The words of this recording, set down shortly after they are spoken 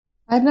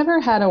I've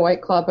never had a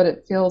White Claw, but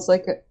it feels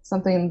like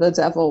something the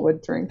devil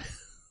would drink.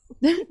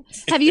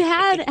 Have you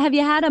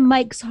had a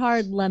Mike's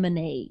Hard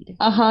Lemonade?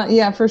 Uh-huh,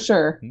 yeah, for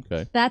sure.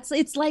 Okay.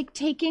 It's like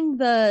taking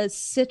the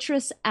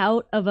citrus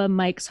out of a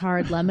Mike's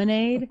Hard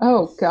Lemonade.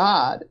 Oh,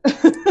 God.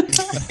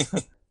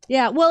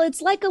 Yeah, well,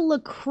 it's like a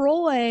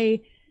LaCroix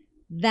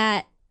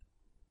that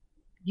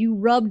you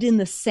rubbed in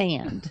the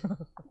sand.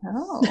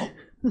 Oh,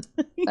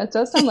 that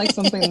does sound like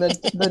something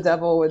that the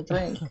devil would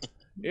drink.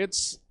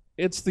 It's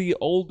the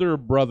older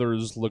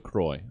brother's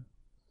LaCroix.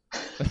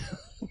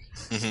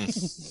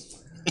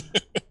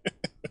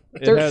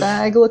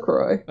 Dirtbag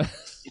LaCroix.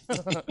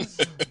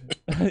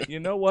 You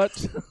know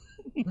what?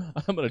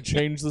 I'm going to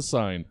change the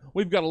sign.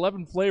 We've got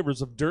 11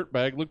 flavors of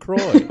Dirtbag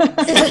LaCroix.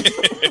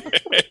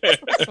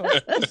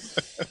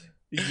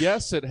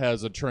 Yes, it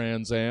has a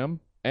Trans Am,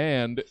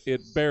 and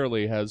it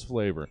barely has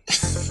flavor.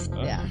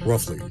 Yeah.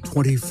 Roughly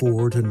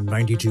 24 to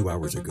 92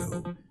 hours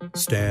ago,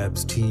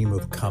 Stab's team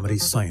of comedy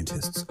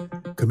scientists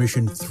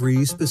commissioned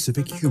 3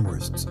 specific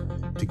humorists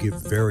to give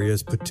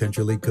various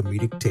potentially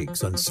comedic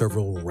takes on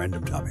several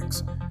random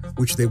topics,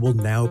 which they will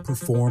now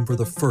perform for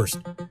the first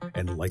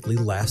and likely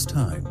last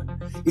time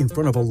in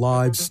front of a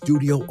live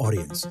studio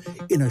audience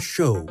in a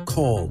show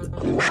called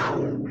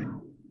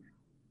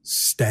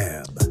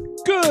Stab.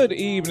 Good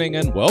evening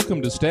and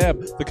welcome to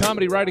Stab, the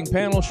comedy writing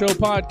panel show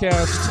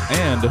podcast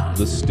and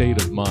the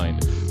state of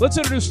mind. Let's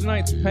introduce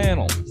tonight's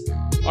panel.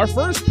 Our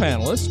first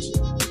panelist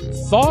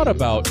thought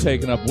about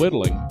taking up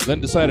whittling,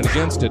 then decided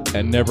against it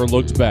and never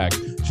looked back.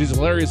 She's a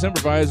hilarious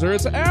improviser.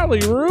 It's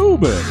Allie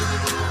Rubin.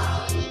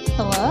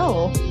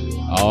 Hello.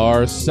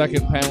 Our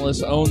second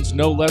panelist owns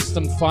no less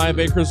than 5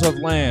 acres of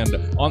land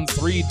on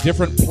 3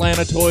 different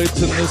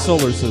planetoids in the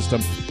solar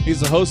system. He's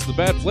the host of the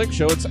Bad Flick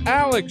Show. It's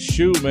Alex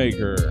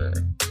Shoemaker.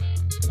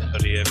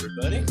 Howdy,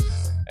 everybody.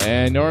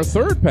 And our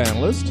third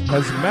panelist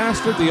has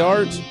mastered the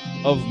art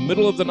of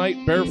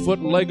middle-of-the-night barefoot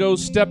Lego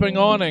stepping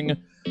awning.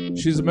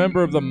 She's a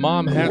member of the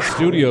Mom Hat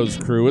Studios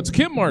crew. It's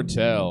Kim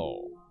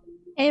Martell.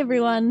 Hey,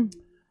 everyone.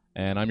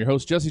 And I'm your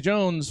host, Jesse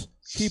Jones,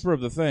 keeper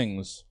of the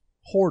things,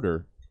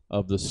 hoarder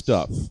of the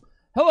stuff.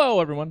 Hello,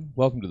 everyone.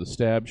 Welcome to the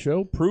Stab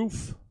Show.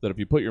 Proof that if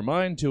you put your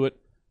mind to it,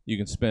 you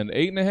can spend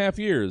 8.5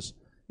 years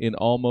in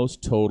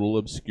almost total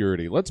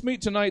obscurity. Let's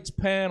meet tonight's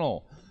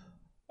panel.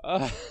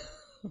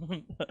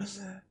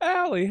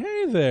 Allie,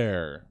 hey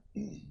there.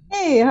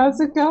 Hey, how's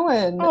it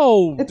going?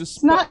 Oh,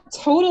 it's not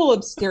total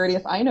obscurity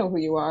if I know who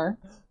you are.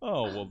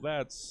 Oh, well,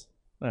 that's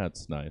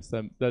nice.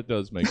 That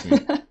does make me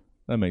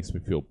that makes me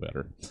feel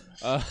better.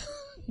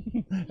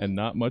 And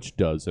not much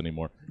does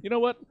anymore. You know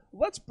what?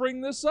 Let's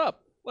bring this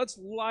up. Let's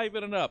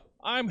liven it up.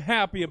 I'm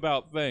happy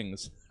about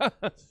things.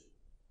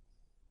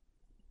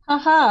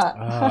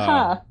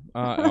 Haha.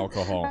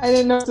 Alcohol. I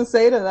didn't know what to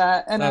say to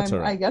that, and That's all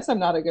right. I guess I'm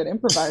not a good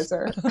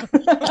improviser.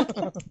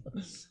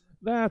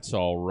 That's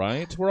all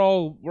right. We're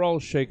all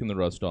shaking the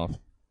rust off.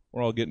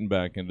 We're all getting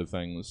back into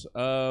things.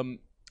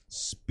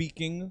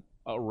 Speaking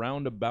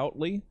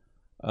roundaboutly,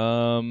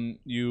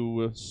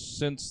 you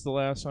since the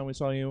last time we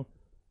saw you,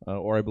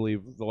 or I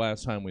believe the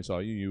last time we saw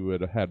you, you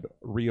had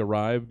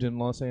re-arrived in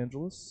Los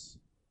Angeles.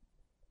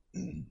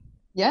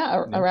 Yeah,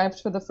 arrived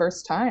for the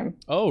first time.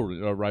 Oh,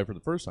 arrived for the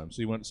first time.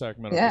 So you went to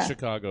Sacramento, Yeah. to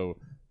Chicago,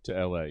 to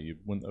L.A. You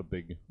went a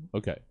big.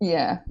 Okay.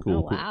 Yeah. Cool.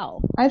 Oh, cool.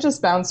 wow. I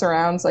just bounce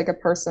around like a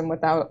person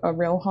without a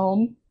real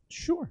home.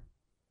 Sure.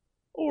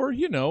 Or,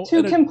 you know.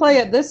 Two can play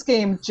at this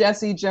game,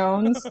 Jesse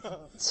Jones.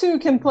 Two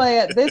can play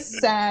at this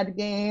sad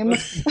game.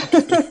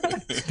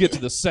 Get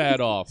to the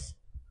sad off,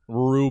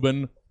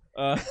 Ruben.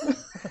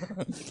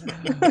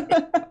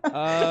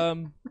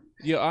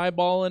 You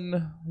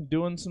eyeballing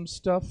doing some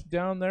stuff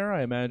down there?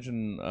 I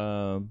imagine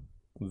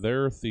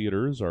their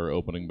theaters are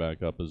opening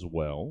back up as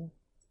well.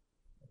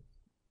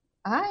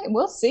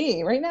 We'll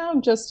see. Right now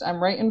I'm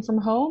writing from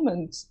home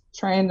and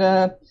trying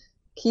to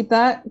keep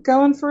that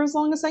going for as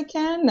long as I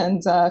can,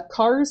 and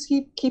cars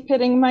keep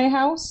hitting my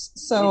house,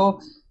 so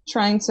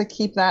trying to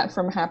keep that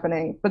from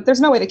happening. But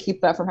there's no way to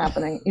keep that from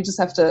happening. You just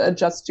have to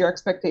adjust your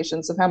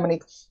expectations of how many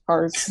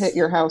cars hit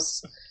your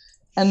house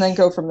and then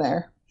go from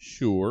there.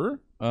 Sure.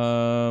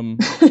 You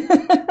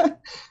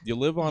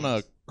live on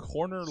a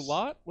corner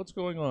lot? What's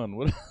going on?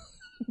 What?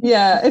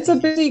 Yeah, it's a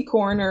busy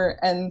corner,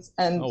 and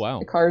Oh, wow.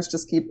 the cars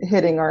just keep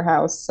hitting our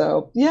house.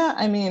 So yeah,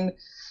 I mean,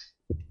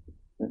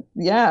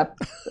 yeah,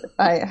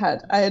 I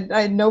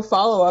had no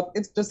follow up.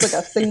 It's just like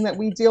a thing that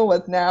we deal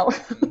with now.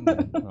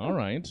 All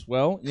right.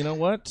 Well, you know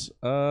what?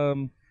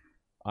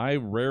 I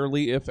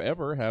rarely, if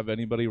ever, have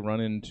anybody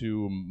run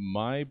into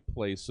my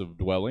place of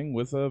dwelling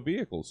with a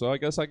vehicle. So I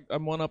guess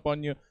I'm one up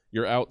on you.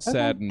 You're out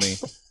sadding me.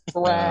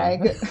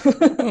 Brag.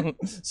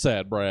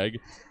 Sad brag.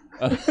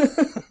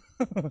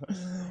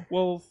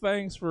 Well,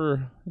 thanks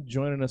for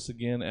joining us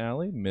again,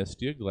 Allie.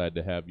 Missed you. Glad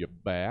to have you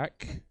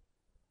back.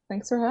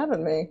 Thanks for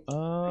having me.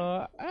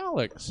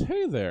 Alex,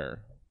 hey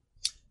there.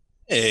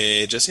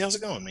 Hey, Jesse, how's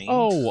it going, man?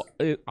 Oh,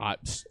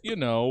 you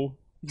know,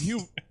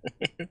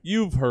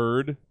 you've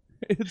heard.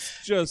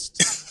 It's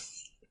just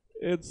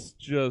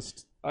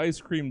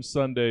ice cream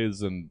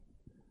sundaes and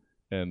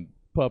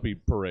puppy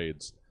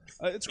parades.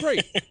 It's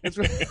great. It's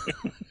great.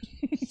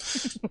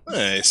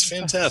 Nice,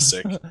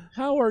 fantastic.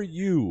 How are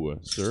you,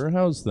 sir?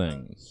 How's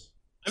things?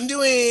 I'm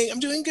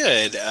doing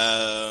good.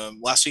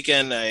 Last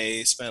weekend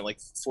I spent like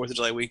 4th of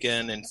July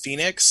weekend in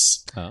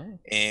Phoenix,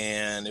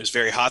 and it was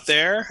very hot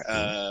there.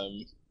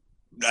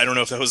 I don't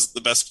know if that was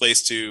the best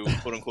place to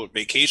quote unquote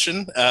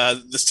vacation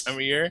this time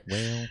of year.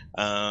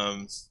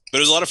 Well, but it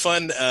was a lot of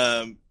fun.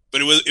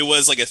 But it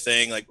was like a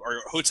thing. Like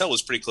our hotel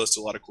was pretty close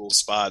to a lot of cool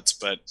spots,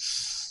 but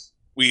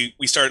we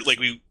started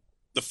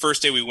the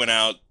first day we went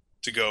out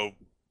to go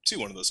to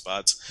one of those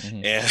spots,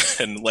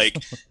 and like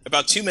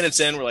about 2 minutes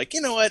in, we're like, you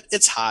know what?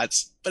 It's hot,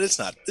 but it's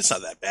not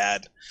that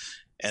bad.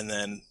 And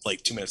then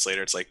like 2 minutes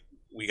later, it's like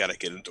we got to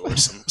get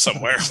indoors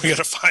somewhere. We got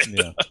to find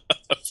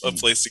a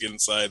place to get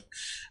inside.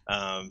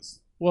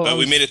 But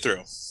we made it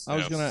through. I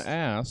was going to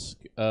ask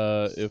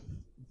if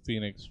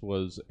Phoenix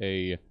was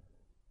a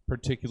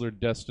particular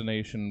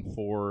destination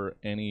for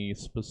any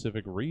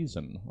specific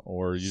reason,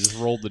 or you just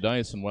rolled the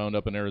dice and wound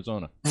up in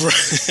Arizona.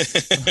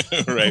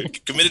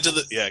 Right. Committed to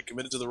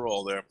the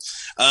role there.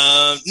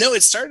 No,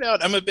 it started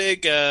out, I'm a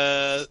big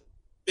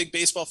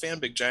baseball fan,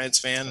 big Giants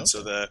fan. Okay.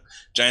 So the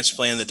Giants were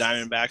playing the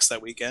Diamondbacks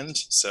that weekend.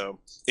 So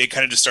it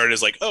kind of just started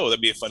as like, oh,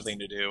 that'd be a fun thing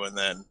to do. And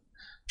then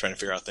trying to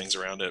figure out things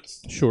around it.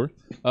 Sure.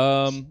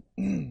 I don't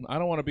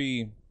want to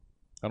be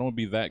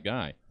that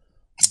guy,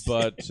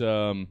 but,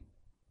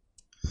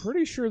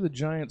 pretty sure the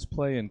Giants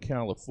play in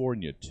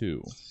California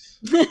too.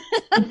 When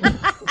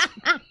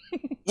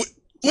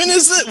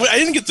is that? I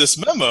didn't get this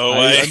memo.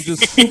 I'm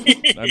just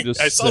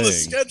I saw the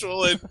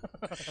schedule and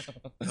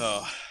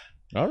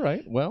all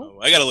right. Well,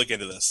 I got to look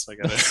into this.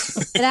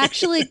 It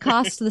actually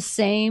costs the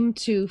same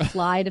to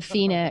fly to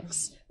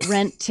Phoenix,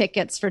 rent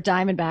tickets for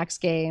Diamondbacks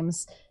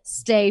games,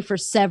 stay for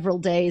several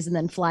days, and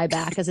then fly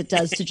back as it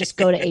does to just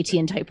go to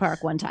AT&T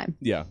Park one time.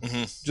 Yeah,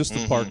 just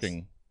the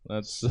parking.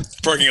 That's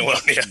parking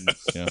alone.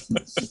 Yeah.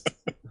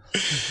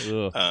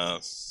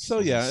 So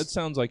yeah, it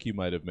sounds like you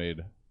might have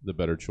made the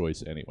better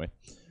choice anyway.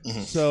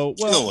 So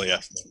well,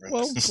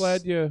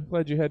 glad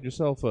you had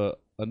yourself a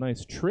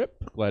nice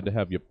trip. Glad to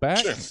have you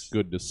back. Sure.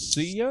 Good to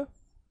see you.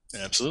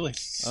 Absolutely.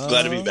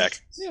 Glad to be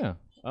back. Yeah.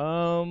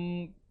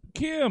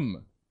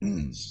 Kim.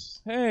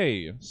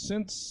 Hey,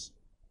 since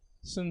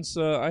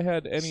I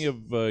had any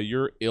of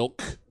your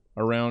ilk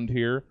around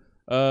here,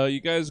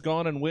 you guys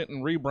gone and went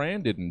and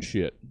rebranded and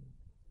shit.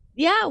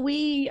 Yeah,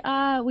 we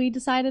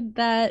decided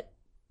that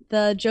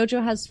the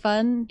JoJo Has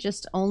Fun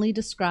just only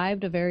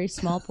described a very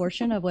small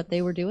portion of what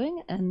they were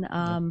doing, and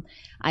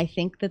I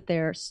think that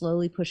they're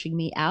slowly pushing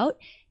me out,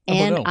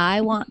 and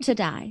I want to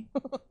die.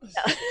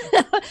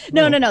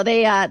 No.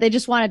 They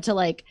just wanted to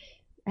like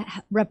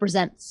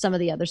represent some of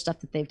the other stuff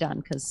that they've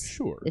done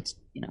because it's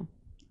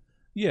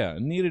yeah,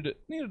 needed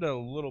a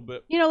little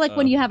bit. Like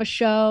when you have a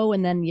show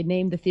and then you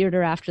name the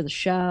theater after the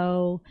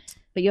show.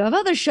 But you have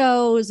other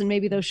shows, and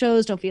maybe those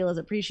shows don't feel as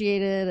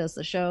appreciated as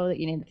the show that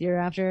you named the theater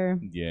after.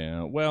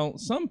 Yeah, well,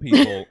 some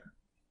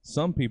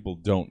people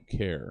don't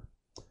care,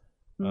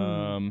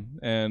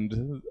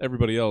 and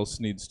everybody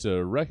else needs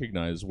to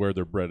recognize where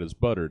their bread is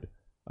buttered.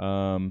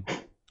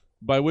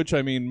 By which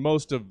I mean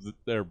most of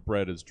their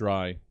bread is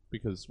dry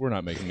because we're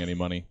not making any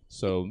money,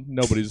 so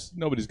nobody's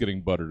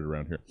getting buttered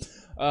around here.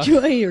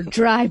 Enjoy your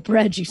dry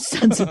bread, you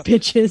sons of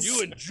bitches.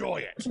 You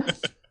enjoy it.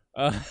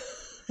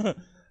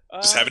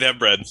 Just happy to have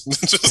bread.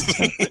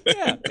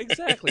 Yeah,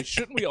 exactly.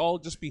 Shouldn't we all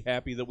just be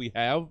happy that we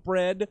have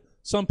bread?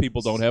 Some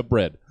people don't have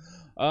bread.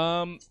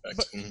 But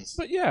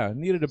yeah,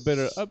 needed a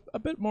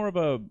bit more of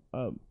a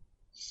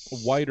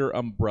wider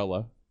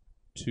umbrella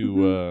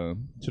to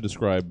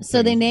describe.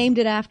 So they named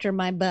it after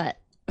my butt.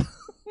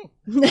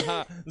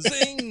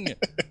 Zing!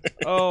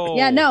 Oh.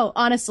 Yeah, no,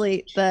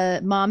 honestly, the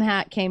mom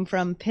hat came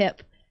from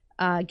Pip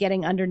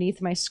getting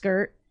underneath my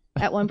skirt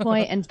at one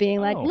point and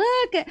being like,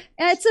 look,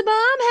 it's a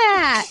bomb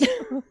hat.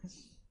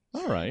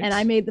 All right. And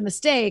I made the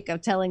mistake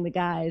of telling the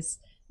guys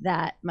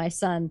that my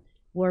son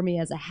wore me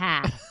as a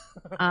hat.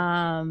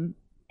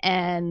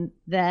 And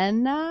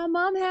then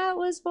mom hat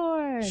was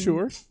born.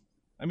 Sure.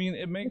 I mean,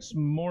 it makes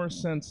more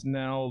sense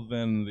now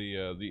than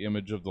the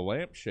image of the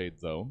lampshade,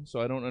 though. So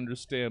I don't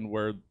understand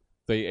where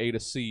they ate a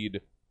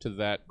seed to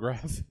that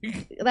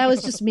graphic. That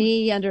was just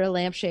me under a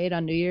lampshade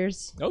on New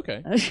Year's.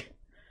 Okay.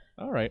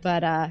 All right.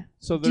 But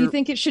so do you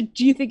think it should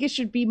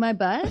be my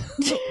butt?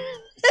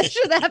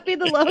 Should that be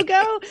the logo?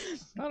 I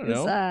don't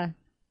know.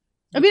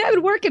 I mean, I've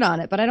been working on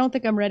it, but I don't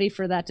think I'm ready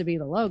for that to be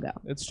the logo.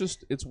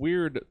 It's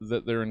weird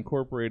that they're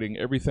incorporating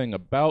everything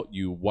about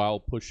you while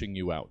pushing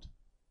you out.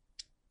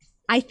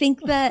 I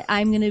think that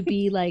I'm going to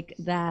be like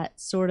that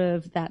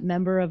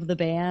member of the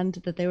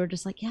band that they were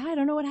just like, yeah, I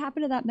don't know what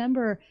happened to that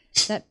member,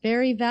 that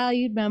very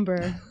valued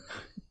member.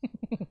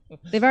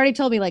 They've already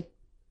told me like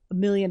a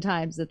million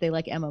times that they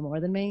like Emma more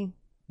than me.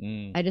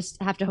 I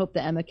just have to hope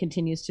that Emma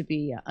continues to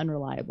be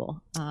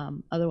unreliable.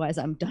 Otherwise,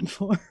 I'm done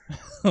for.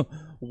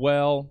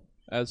 Well,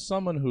 as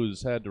someone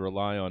who's had to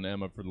rely on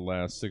Emma for the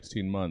last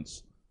 16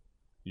 months,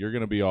 you're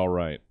going to be all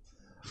right.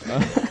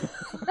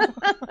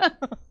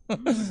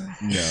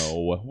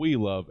 No, we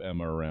love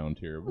Emma around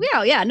here.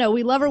 Yeah, no,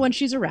 we love her when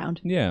she's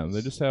around. Yeah,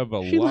 they just have a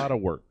lot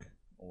of work.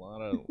 A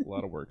lot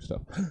of work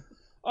stuff.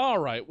 All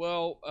right,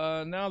 well,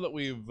 now that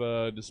we've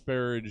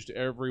disparaged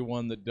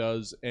everyone that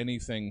does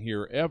anything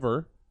here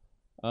ever,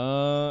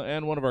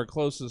 and one of our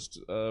closest,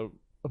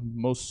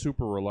 most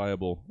super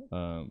reliable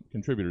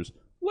contributors,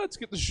 let's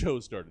get the show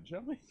started,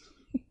 shall we?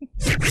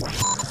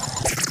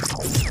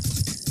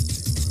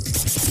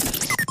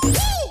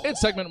 It's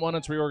segment 1.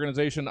 It's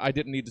reorganization. I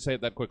didn't need to say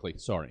it that quickly.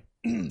 Sorry.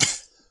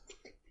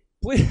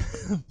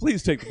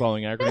 Please take the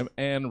following acronym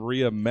and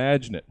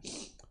reimagine it.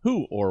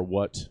 Who or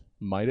what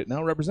might it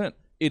now represent?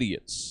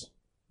 Idiots.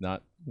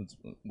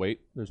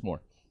 Wait, there's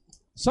more.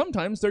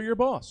 Sometimes they're your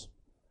boss.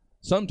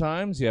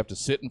 Sometimes you have to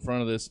sit in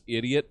front of this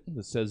idiot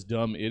that says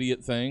dumb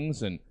idiot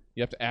things, and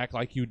you have to act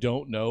like you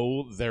don't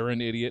know they're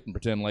an idiot and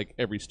pretend like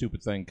every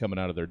stupid thing coming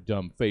out of their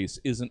dumb face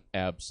isn't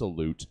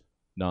absolute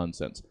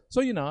nonsense. So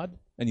you nod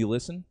and you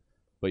listen,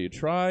 but you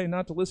try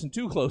not to listen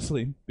too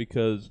closely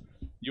because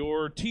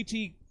you're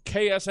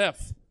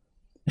TTKSF.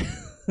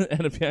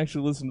 And if you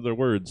actually listen to their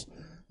words,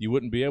 you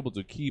wouldn't be able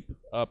to keep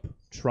up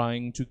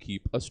trying to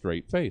keep a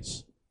straight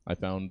face. I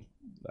found,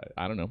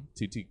 I don't know,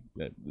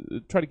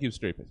 try to keep a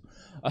straight face.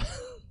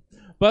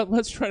 But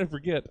let's try to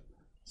forget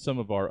some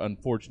of our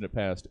unfortunate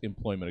past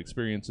employment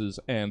experiences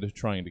and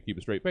trying to keep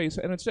a straight face,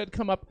 and instead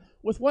come up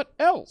with what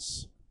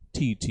else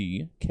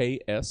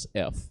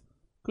TTKSF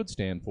could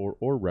stand for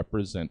or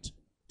represent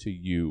to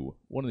you.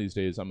 One of these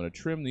days, I'm going to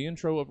trim the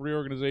intro of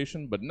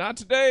reorganization, but not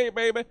today,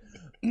 baby.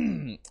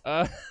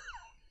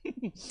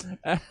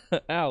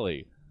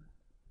 Allie,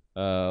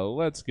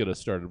 let's get us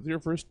started with your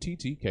first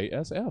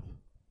TTKSF.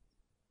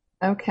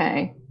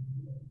 Okay.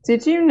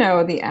 Did you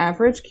know the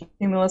average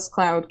cumulus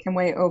cloud can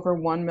weigh over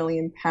 1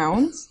 million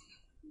pounds?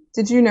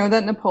 Did you know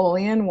that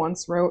Napoleon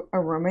once wrote a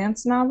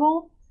romance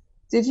novel?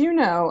 Did you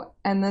know,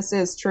 and this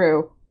is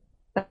true,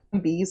 that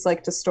bees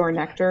like to store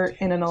nectar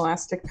in an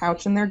elastic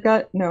pouch in their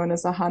gut known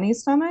as a honey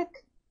stomach?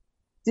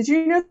 Did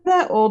you know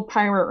that old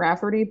pirate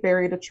Rafferty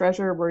buried a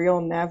treasure where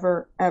you'll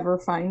never, ever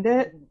find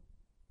it?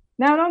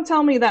 Now, don't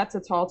tell me that's a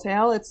tall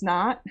tale. It's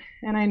not.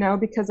 And I know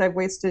because I've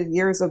wasted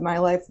years of my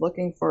life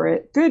looking for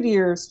it. Good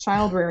years,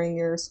 child-rearing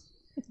years.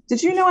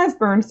 Did you know I've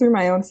burned through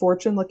my own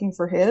fortune looking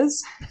for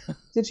his?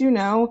 Did you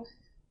know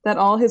that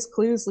all his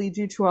clues lead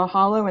you to a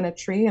hollow in a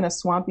tree in a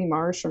swampy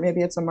marsh, or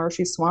maybe it's a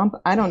marshy swamp?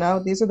 I don't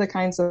know. These are the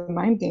kinds of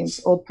mind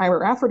games old pirate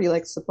Rafferty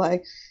likes to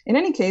play. In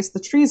any case,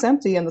 the tree's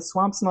empty and the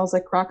swamp smells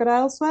like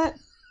crocodile sweat.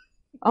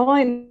 All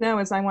I know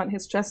is I want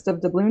his chest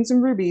of doubloons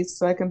and rubies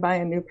so I can buy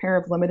a new pair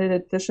of limited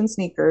edition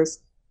sneakers.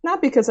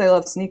 Not because I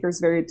love sneakers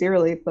very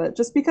dearly, but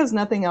just because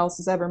nothing else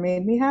has ever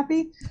made me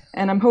happy.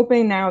 And I'm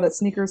hoping now that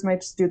sneakers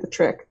might just do the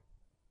trick.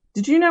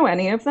 Did you know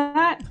any of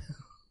that?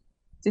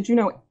 Did you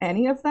know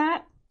any of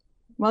that?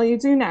 Well, you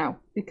do now,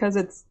 because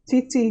it's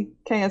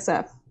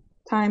TTKSF.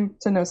 Time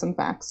to know some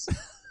facts.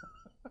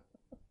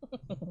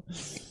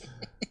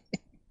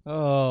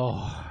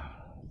 Oh,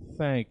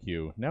 thank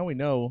you. Now we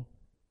know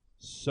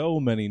so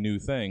many new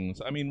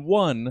things. I mean,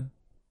 one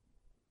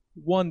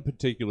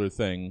particular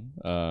thing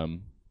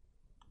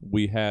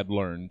we had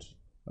learned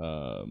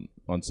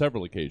on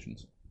several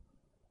occasions.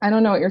 I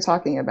don't know what you're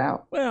talking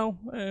about. Well,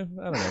 I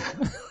don't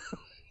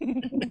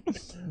know.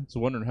 So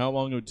wondering how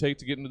long it would take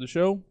to get into the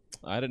show?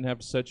 I didn't have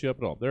to set you up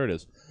at all. There it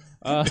is.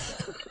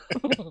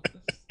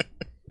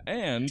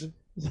 And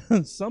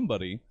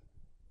somebody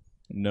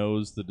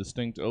knows the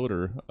distinct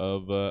odor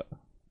of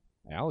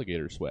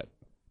alligator sweat.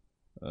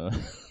 I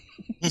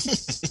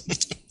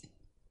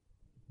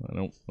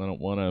don't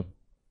want to.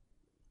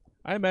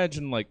 I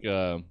imagine like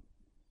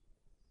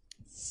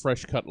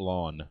fresh cut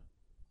lawn.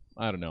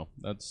 I don't know.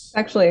 That's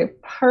actually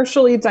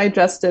partially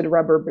digested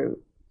rubber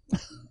boot.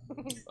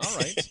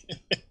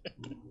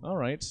 All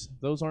right.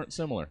 Those aren't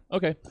similar.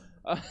 Okay.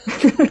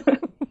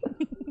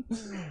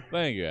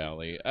 Thank you,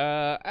 Allie.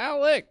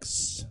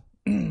 Alex,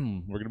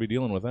 we're gonna be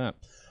dealing with that.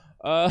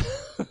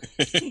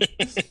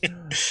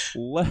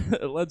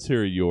 Let's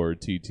hear your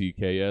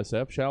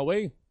TTKSF, shall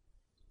we?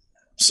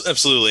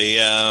 Absolutely.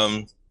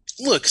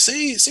 Look,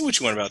 say what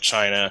you want about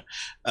China,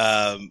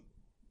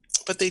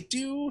 but they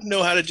do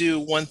know how to do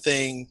one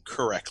thing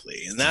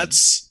correctly, and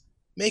that's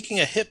making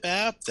a hip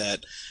app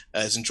that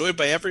is enjoyed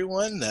by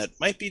everyone that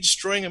might be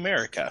destroying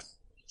America.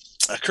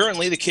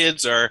 Currently, the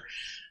kids are,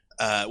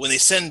 when they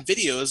send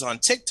videos on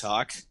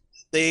TikTok,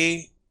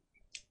 they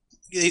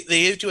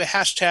do a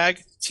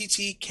hashtag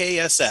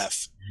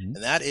TTKSF, and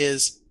that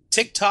is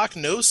TikTok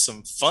knows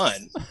some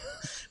fun.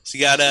 So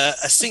you got a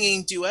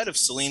singing duet of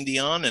Celine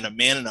Dion and a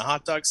man in a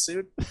hot dog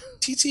suit.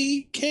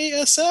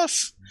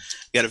 TTKSF.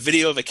 You got a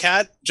video of a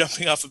cat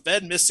jumping off a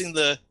bed, missing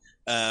the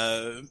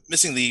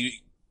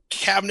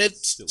cabinet,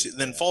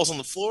 then falls on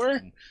the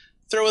floor.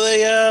 Throw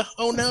a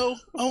oh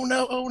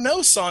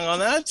no song on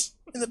that.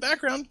 In the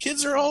background,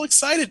 kids are all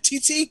excited.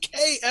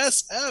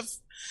 TTKSF.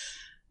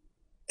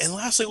 And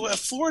lastly, a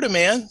Florida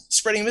man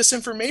spreading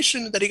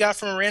misinformation that he got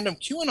from a random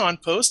QAnon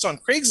post on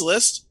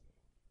Craigslist.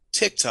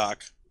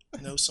 TikTok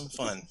knows some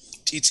fun.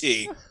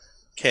 TTKSF.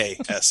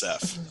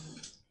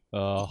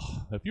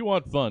 If you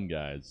want fun,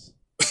 guys.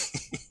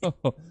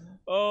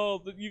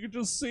 You can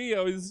just see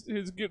how he's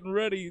getting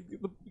ready.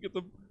 Get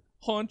the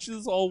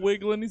haunches all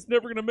wiggling. He's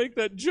never gonna make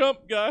that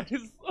jump,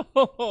 guys.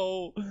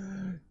 Oh,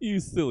 you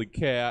silly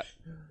cat.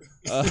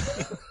 1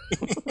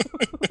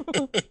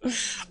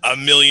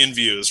 million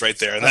views right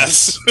there.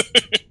 That's,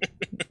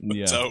 Yeah.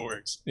 that's how it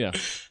works. Yeah.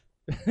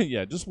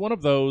 Yeah, just one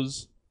of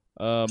those.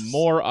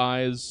 More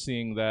eyes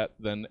seeing that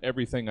than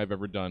everything I've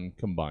ever done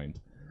combined.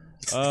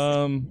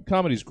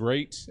 Comedy's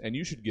great, and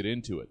you should get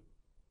into it.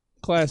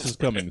 Class is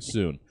coming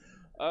soon.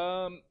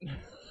 Oh,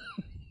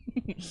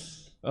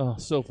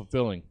 so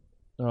fulfilling.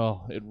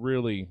 Oh, it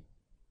really...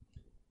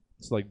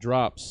 It's like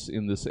drops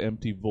in this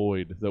empty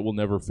void that will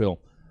never fill.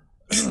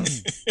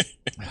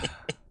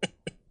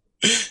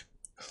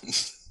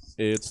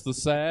 It's the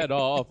sad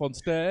off on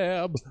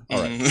Stab.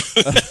 All right.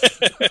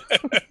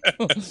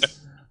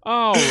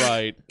 All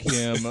right,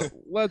 Kim.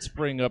 Let's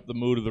bring up the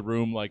mood of the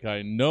room like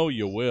I know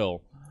you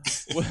will.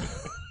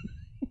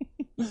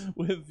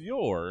 With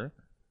your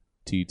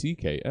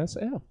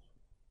TTKSF.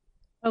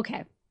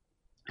 Okay.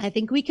 I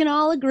think we can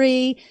all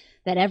agree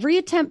that every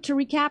attempt to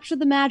recapture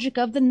the magic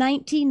of the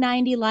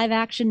 1990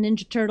 live-action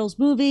Ninja Turtles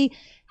movie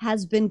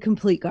has been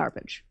complete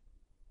garbage.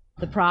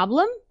 The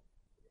problem?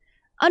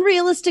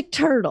 Unrealistic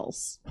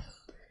turtles.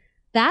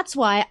 That's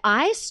why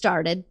I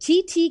started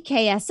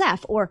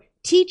TTKSF, or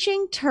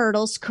Teaching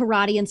Turtles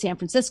Karate in San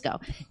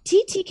Francisco.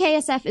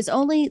 TTKSF is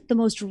only the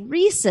most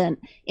recent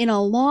in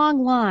a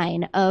long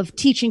line of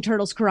Teaching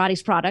Turtles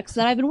Karate's products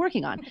that I've been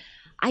working on.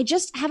 I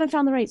just haven't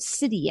found the right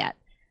city yet.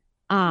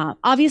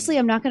 Obviously,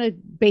 I'm not going to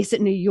base it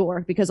in New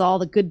York because all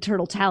the good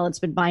turtle talent's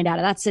been mined out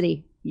of that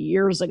city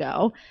years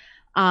ago.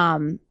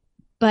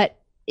 But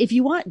if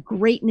you want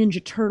great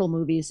Ninja Turtle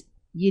movies,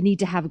 you need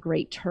to have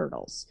great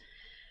turtles.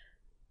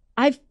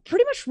 I've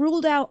pretty much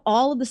ruled out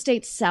all of the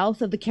states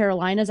south of the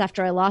Carolinas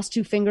after I lost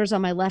 2 fingers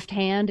on my left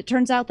hand. It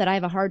turns out that I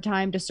have a hard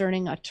time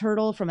discerning a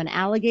turtle from an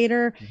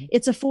alligator. Mm-hmm.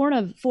 It's a form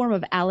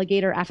of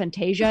alligator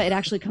aphantasia. It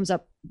actually comes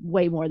up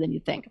way more than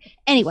you think.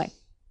 Anyway,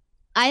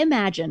 I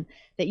imagine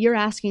that you're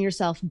asking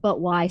yourself,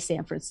 but why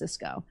San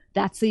Francisco?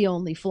 That's the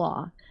only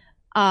flaw.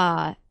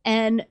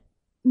 And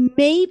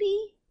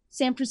maybe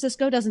San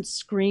Francisco doesn't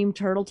scream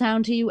Turtle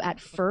Town to you at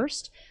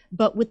first,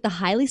 but with the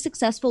highly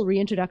successful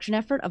reintroduction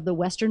effort of the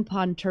Western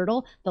Pond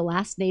turtle, the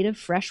last native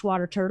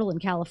freshwater turtle in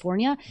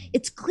California,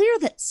 it's clear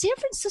that San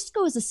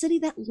Francisco is a city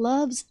that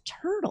loves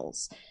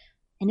turtles.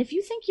 And if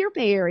you think your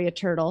Bay Area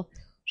turtle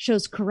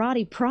shows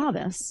karate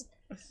promise,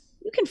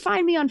 you can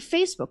find me on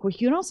Facebook, where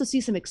you can also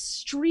see some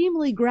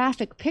extremely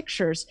graphic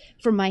pictures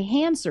from my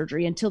hand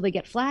surgery until they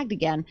get flagged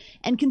again,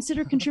 and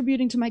consider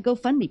contributing to my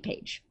GoFundMe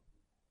page.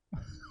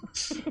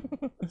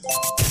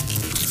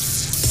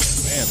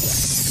 Man.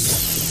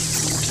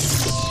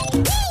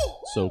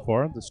 So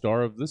far, the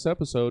star of this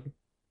episode,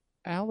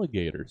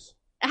 alligators.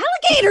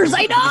 Alligators,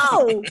 I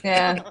know!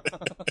 Yeah.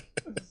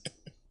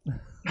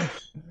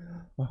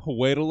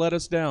 Way to let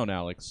us down,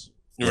 Alex.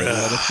 Way to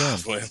let us down.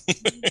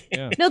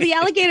 Yeah. No, the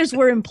alligators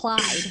were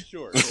implied.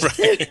 Sure.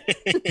 Right.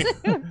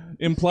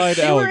 Implied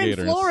they alligators.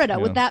 They were in Florida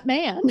with that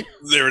man.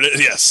 There it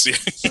is,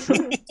 yes.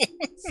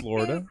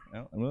 Florida?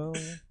 Well,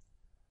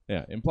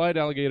 yeah, implied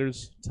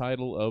alligators,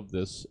 title of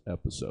this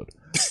episode.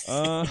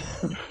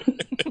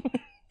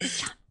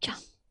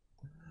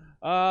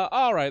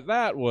 All right,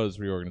 that was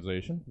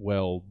reorganization.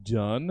 Well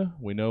done.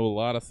 We know a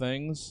lot of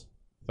things.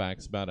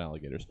 Facts about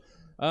alligators.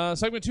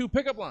 Segment 2,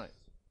 pickup lines.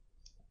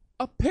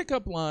 A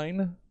pickup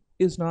line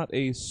is not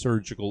a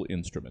surgical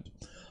instrument.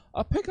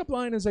 A pickup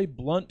line is a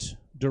blunt,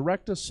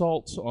 direct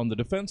assault on the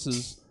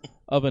defenses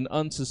of an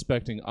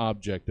unsuspecting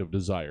object of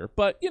desire,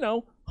 but,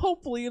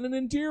 hopefully in an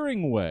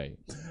endearing way.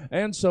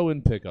 And so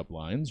in pickup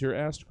lines, you're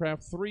asked to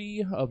craft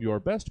 3 of your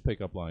best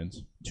pickup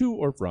lines to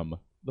or from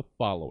the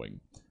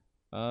following.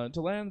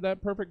 To land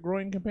that perfect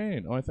groin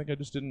companion. Oh, I think that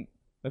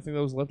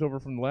was left over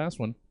from the last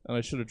one, and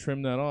I should have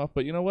trimmed that off,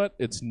 but you know what?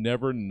 It's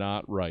never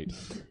not right.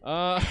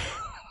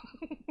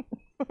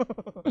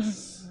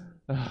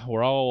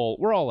 We're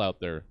all out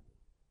there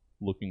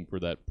looking for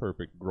that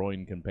perfect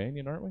groin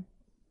companion, aren't we?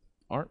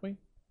 Aren't we?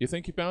 You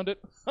think you found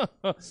it?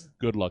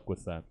 Good luck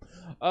with that.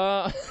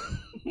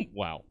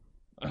 Wow.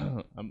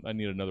 I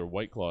need another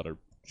White Claw to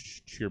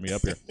cheer me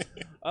up here.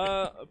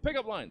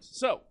 Pickup lines.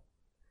 So,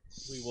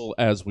 we will,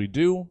 as we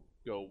do,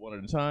 go one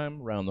at a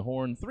time, round the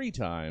horn 3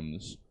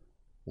 times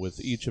with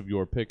each of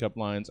your pickup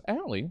lines.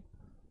 Allie,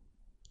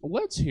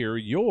 let's hear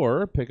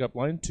your pickup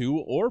line to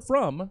or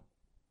from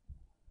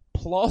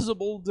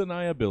plausible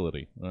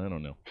deniability. I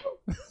don't know.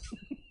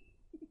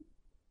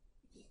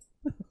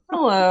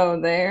 Hello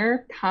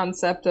there,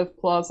 concept of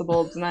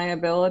plausible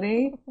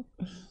deniability.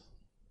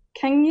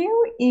 Can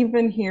you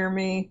even hear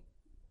me?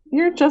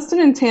 You're just an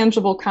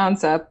intangible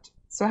concept,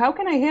 so how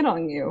can I hit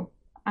on you?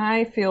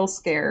 I feel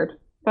scared,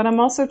 but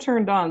I'm also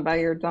turned on by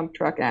your dump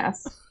truck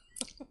ass.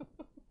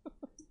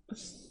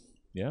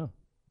 Yeah.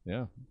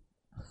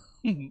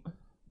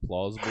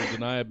 Plausible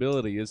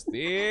deniability is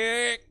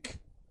thick.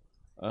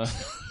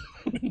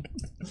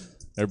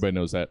 Everybody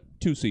knows that.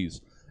 2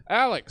 C's.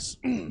 Alex,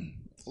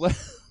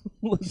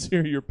 let's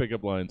hear your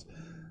pickup lines.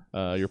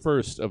 Your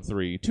first of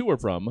three. Two are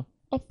from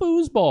a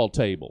foosball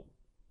table.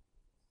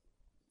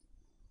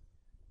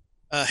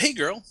 Hey,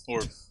 girl,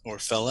 or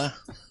fella,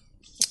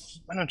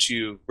 why don't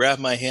you grab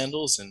my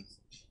handles and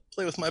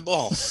play with my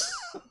ball?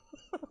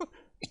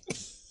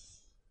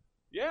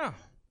 Yeah.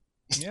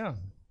 Yeah.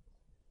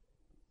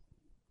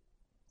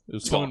 It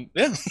was Well, coming.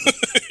 yeah.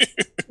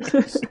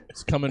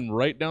 It's coming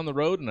right down the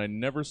road, and I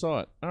never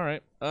saw it. All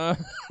right.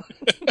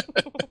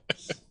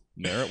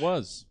 There it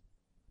was.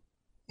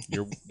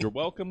 You're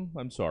welcome.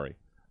 I'm sorry.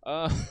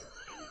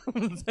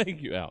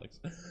 Thank you, Alex.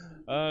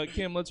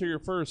 Kim, let's hear your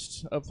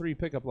first of three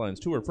pickup lines.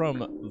 Two are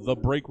from the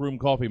Break Room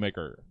Coffee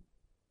Maker.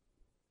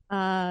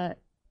 I'm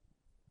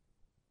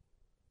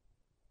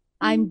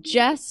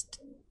just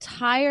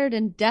tired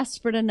and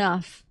desperate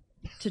enough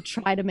to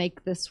try to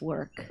make this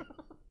work.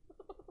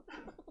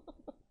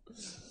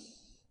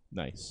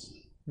 Nice.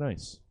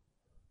 Nice.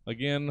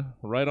 Again,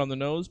 right on the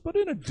nose, but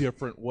in a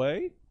different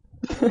way.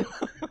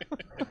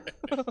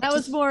 That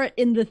was more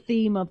in the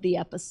theme of the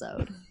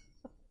episode.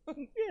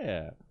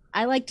 Yeah.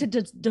 I like to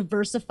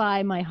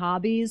diversify my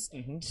hobbies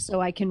Mhm. so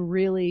I can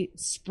really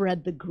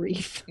spread the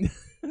grief.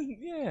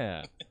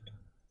 Yeah.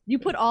 You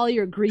put all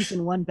your grief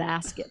in one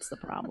basket's the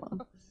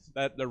problem.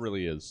 That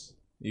really is.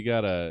 You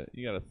gotta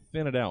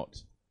thin it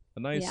out. A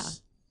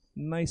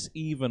nice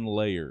even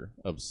layer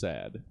of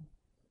sad.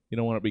 You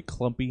don't want it to be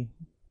clumpy,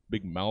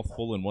 big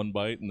mouthful in one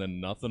bite and then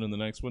nothing in the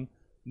next one.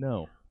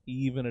 No,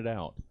 even it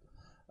out.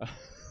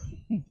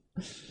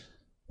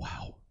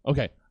 Wow.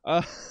 Okay.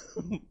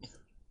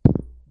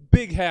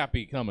 Big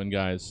happy coming,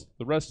 guys.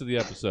 The rest of the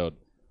episode.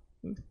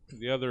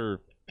 The other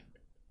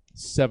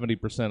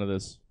 70% of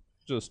this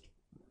just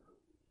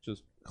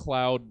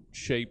cloud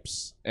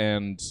shapes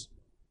and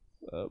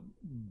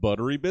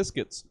buttery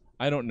biscuits.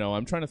 I don't know.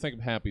 I'm trying to think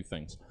of happy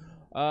things.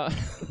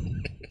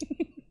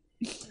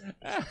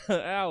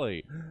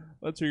 Allie,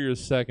 let's hear your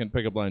second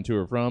pickup line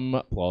tour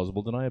from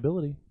Plausible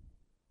Deniability.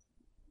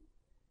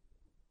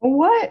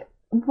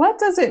 What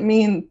does it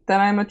mean that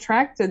I'm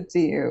attracted to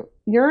you?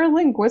 You're a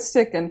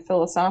linguistic and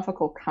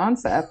philosophical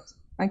concept.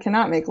 I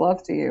cannot make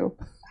love to you.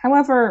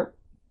 However,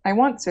 I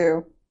want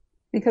to,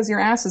 because your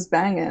ass is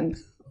banging,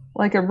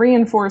 like a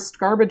reinforced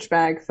garbage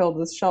bag filled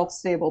with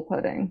shelf-stable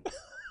pudding.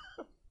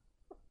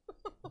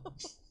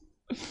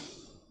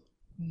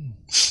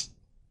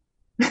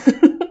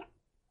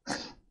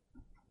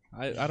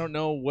 I don't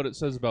know what it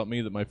says about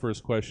me that my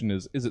first question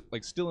is it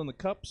like still in the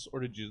cups or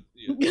did you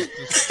do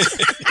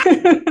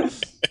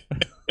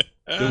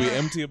we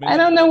empty them? I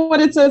don't know what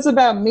it says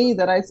about me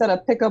that I said a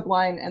pickup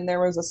line and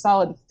there was a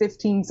solid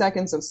 15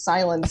 seconds of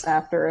silence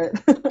after it.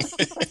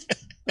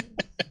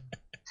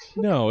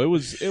 No, it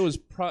was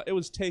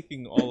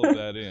taking all of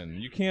that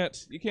in. You can't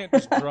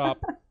just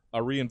drop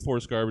a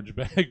reinforced garbage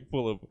bag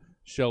full of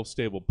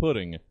shelf-stable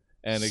pudding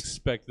and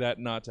expect that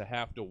not to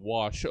have to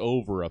wash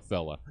over a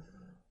fella.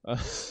 I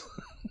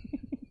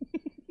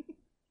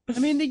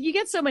mean, you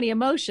get so many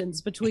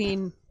emotions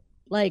between,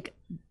 like,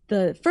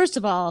 first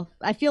of all,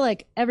 I feel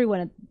like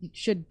everyone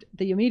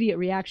the immediate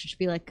reaction should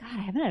be like, God,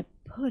 I haven't had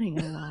pudding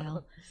in a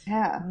while.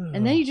 Yeah.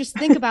 And then you just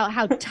think about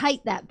how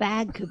tight that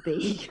bag could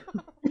be.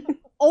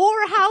 Or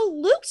how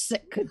loose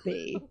it could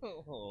be.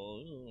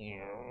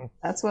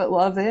 That's what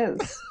love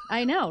is.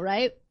 I know,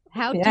 right?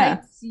 How Yeah.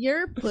 tight's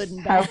your pudding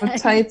How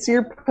bag? tight's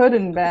your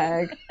pudding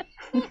bag?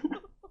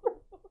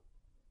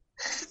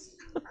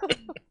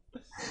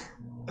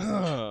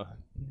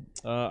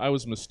 I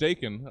was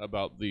mistaken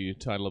about the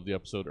title of the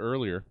episode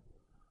earlier.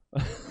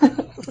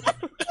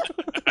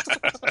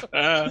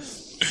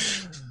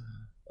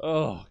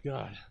 Oh,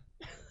 God.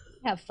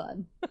 Have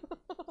fun.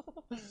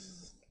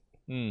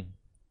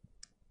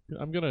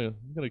 I'm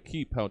gonna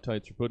keep How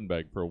Tight's Your Pudding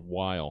Bag for a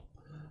while.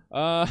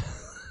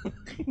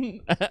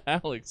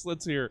 Alex,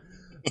 let's hear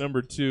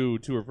number two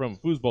are from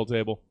Foosball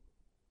Table.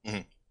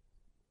 Mm-hmm.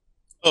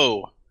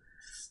 Oh,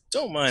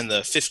 don't mind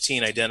the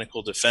 15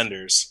 identical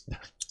defenders.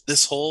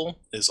 This hole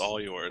is all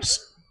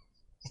yours.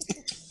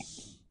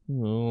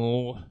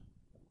 Oh.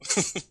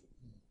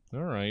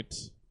 All right.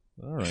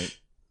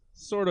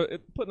 Sort of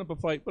putting up a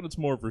fight, but it's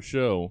more for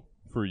show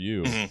for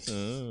you.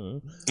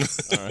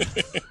 Mm-hmm. All right.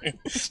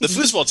 The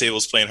foosball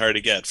table's playing hard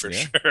to get for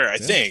sure, I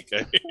think.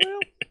 Well,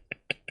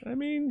 I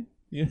mean,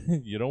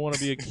 you don't want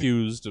to be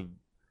accused of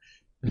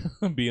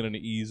being an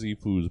easy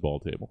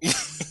foosball table.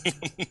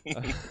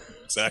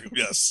 Exactly,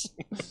 yes.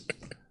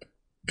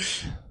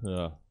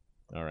 All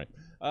right.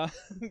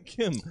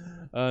 Kim,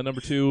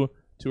 number two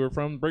are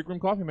from Break Room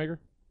Coffee Maker.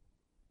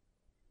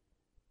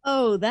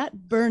 Oh,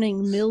 that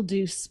burning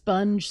mildew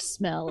sponge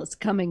smell is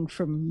coming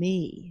from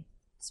me.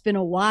 It's been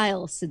a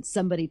while since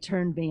somebody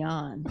turned me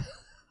on.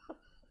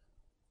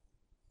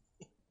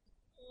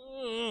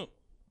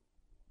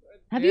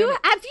 Have you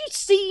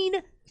seen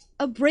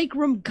a Break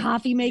Room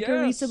Coffee Maker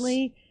Yes.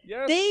 recently?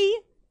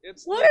 Yes.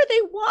 What are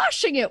they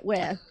washing it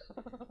with?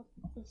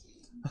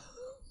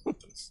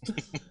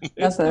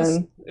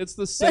 It's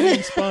the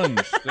same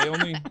sponge.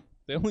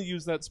 They only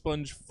use that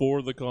sponge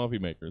for the coffee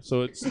maker.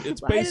 So it's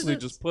Why basically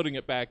does it- just putting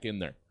it back in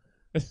there.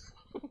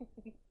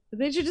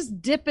 They should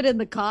just dip it in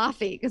the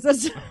coffee because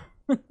that's.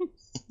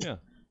 Yeah.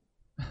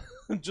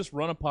 Just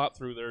run a pot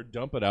through there,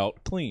 dump it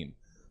out, clean.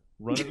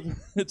 Run it.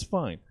 It's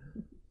fine.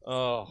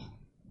 Oh.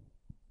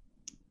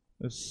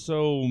 There's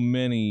so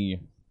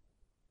many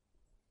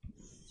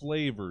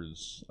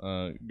flavors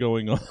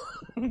going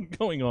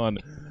on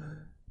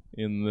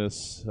in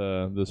this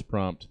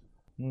prompt.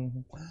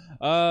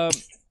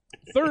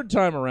 Third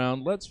time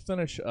around, let's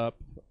finish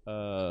up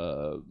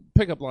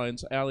pickup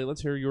lines. Allie,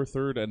 let's hear your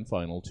third and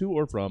final. To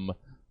or from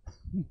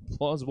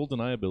plausible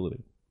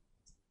deniability.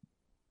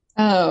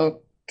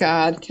 Oh,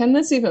 God. Can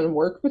this even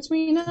work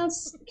between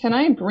us? Can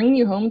I bring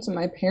you home to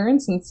my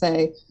parents and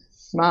say,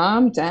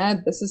 Mom,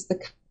 Dad, this is the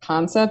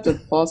concept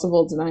of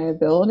plausible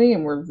deniability,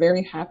 and we're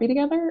very happy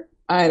together?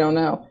 I don't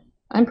know.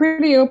 I'm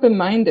pretty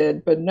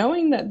open-minded, but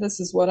knowing that this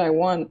is what I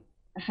want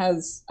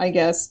has, I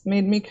guess,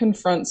 made me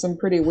confront some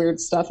pretty weird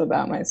stuff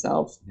about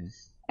myself.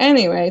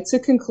 Anyway, to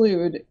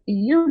conclude,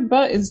 your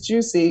butt is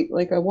juicy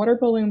like a water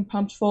balloon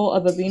pumped full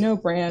of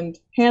Aveeno brand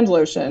hand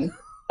lotion.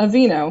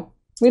 Aveeno.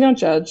 We don't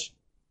judge.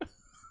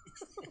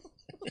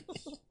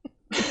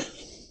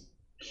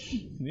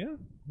 Yeah.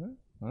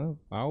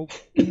 I'll.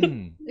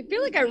 I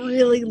feel like I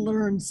really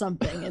learned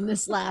something in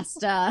this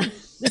last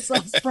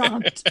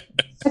prompt.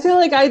 I feel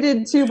like I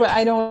did too, but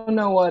I don't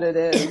know what it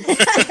is.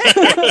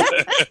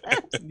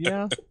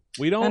 Yeah,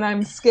 we don't. And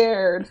I'm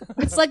scared.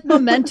 It's like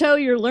Memento.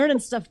 You're learning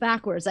stuff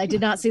backwards. I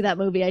did not see that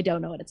movie. I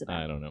don't know what it's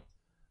about. I don't know.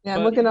 Yeah,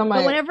 I'm looking on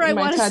my, whenever I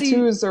my wanna see-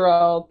 tattoos are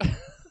all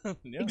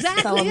Yeah.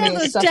 Exactly. telling Yeah, me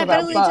those stuff about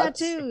definitely butts.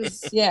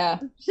 tattoos. Yeah.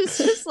 It's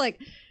just like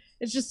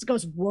it just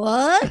goes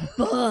what,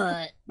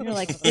 but you're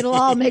like it'll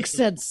all make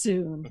sense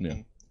soon.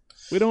 Yeah.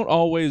 We don't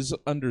always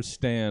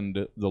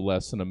understand the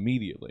lesson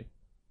immediately,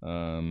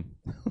 but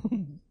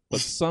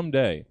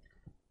someday.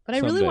 But I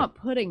really Someday. want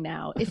pudding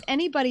now. If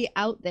anybody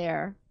out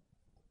there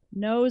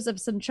knows of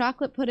some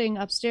chocolate pudding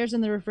upstairs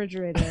in the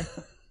refrigerator,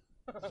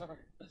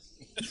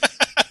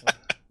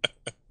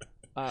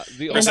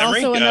 The and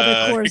Emery, also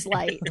another Coors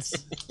Light.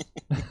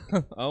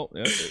 Oh,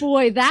 yeah.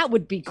 Boy, that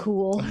would be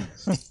cool.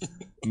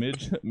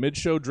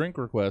 Mid-show drink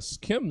requests.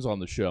 Kim's on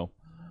the show.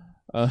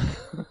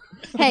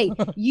 Hey,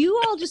 you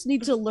all just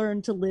need to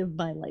learn to live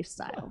my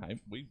lifestyle.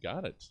 We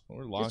got it.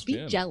 We're locked Just be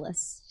in.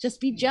 jealous.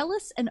 Just be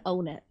jealous and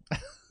own it.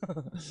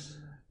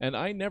 And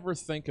I never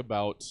think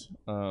about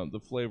the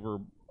flavor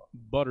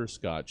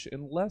butterscotch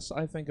unless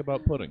I think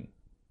about pudding.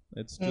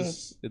 It's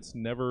just it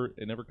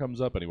never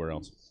comes up anywhere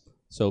else.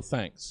 So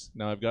thanks.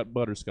 Now I've got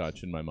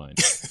butterscotch in my mind.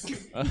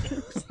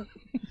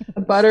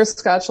 The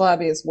butterscotch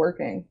lobby is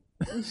working.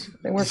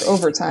 They work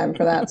overtime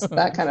for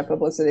that kind of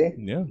publicity.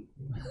 Yeah.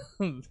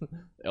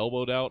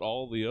 Elbowed out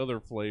all the other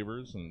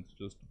flavors and it's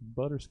just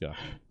butterscotch.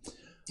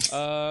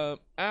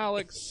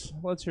 Alex,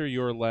 let's hear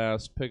your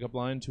last pickup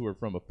line to or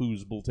from a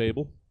foosball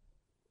table.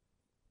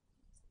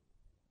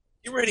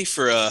 You're ready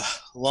for a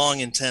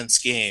long, intense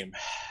game.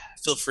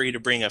 Feel free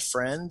to bring a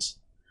friend,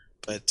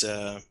 but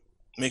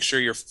make sure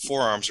your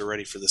forearms are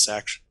ready for this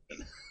action.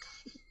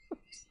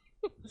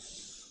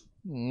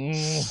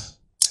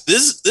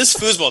 This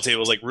foosball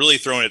table is like really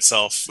throwing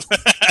itself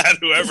at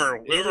whoever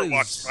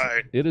walks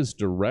by. It is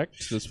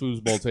direct. This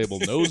foosball table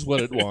knows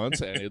what it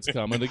wants, and it's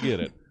coming to get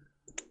it.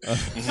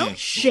 Don't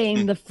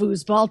shame the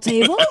foosball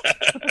table.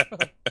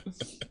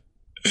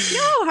 You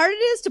know how hard it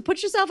is to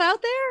put yourself out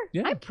there?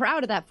 Yeah. I'm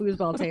proud of that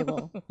foosball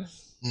table.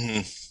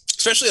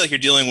 Especially like you're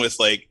dealing with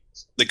like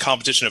the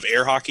competition of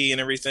air hockey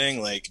and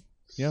everything. Like,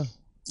 Yeah.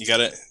 you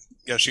gotta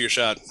shoot your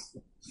shot.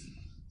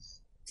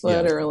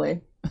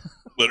 Literally.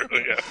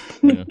 Literally, yeah.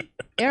 Yeah.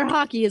 Air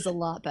hockey is a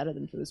lot better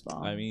than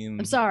foosball. I mean,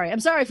 I'm sorry,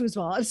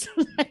 foosball.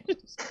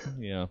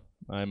 yeah,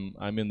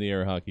 I'm in the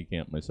air hockey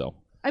camp myself.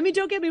 I mean,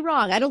 don't get me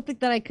wrong. I don't think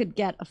that I could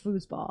get a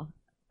foosball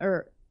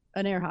or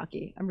an air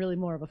hockey. I'm really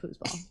more of a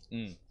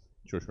foosball.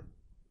 Sure.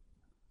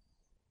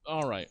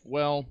 All right.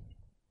 Well,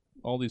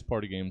 all these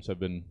party games have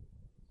been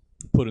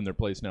put in their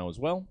place now as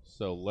well.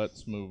 So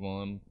let's move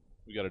on.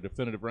 We got a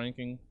definitive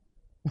ranking.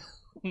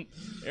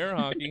 Air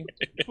hockey,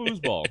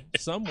 foosball,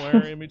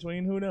 somewhere in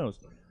between. Who knows?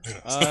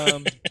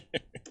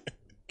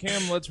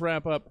 Cam, let's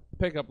wrap up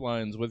pickup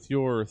lines with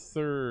your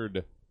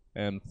third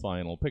and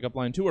final pickup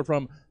line to or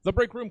from the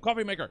Break Room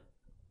Coffee Maker.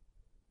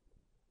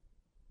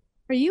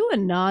 Are you a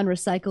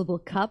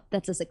non-recyclable cup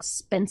that's as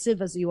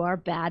expensive as you are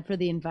bad for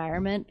the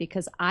environment?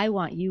 Because I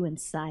want you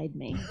inside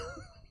me.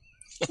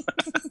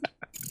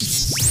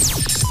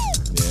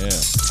 Yeah.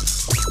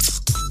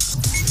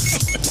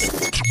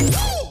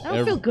 I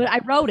don't feel good. I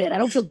wrote it. I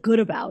don't feel good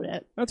about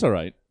it. That's all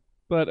right.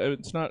 But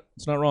it's not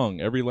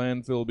wrong. Every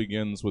landfill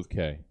begins with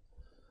K.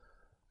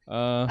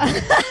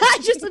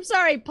 I'm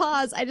sorry,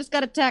 pause. I just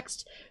got a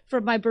text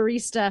from my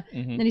barista,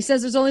 and he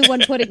says there's only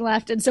one pudding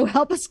left, and so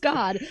help us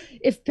God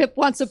if Pip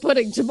wants a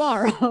pudding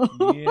tomorrow.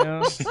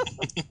 Yeah.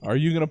 Are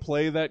you going to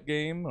play that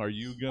game? Are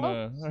you going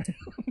to...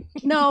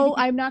 No,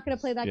 I'm not going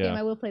to play that Yeah. game.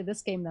 I will play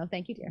this game, though.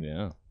 Thank you, dear.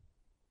 Yeah.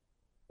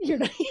 You're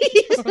not,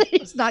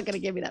 he's not going to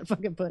give me that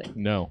fucking pudding.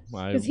 No.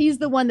 Because he's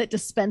the one that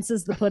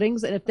dispenses the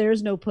puddings, and if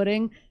there's no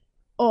pudding,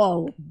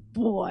 oh,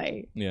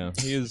 boy. Yeah.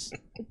 He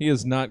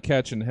is not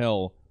catching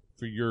hell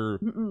for your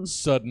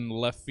sudden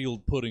left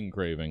field pudding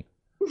craving.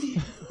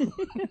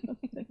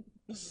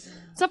 It's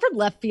not from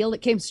left field.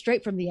 It came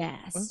straight from the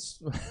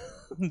ass.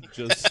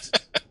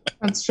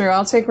 That's true.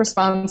 I'll take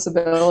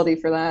responsibility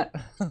for that.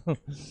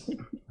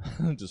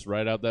 Just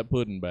write out that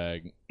pudding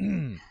bag.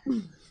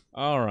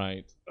 All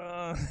right.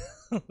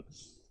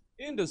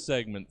 Into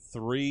segment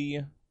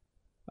 3.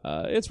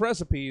 It's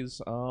recipes.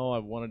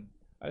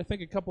 I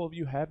think a couple of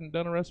you hadn't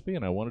done a recipe,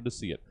 and I wanted to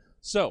see it.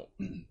 So,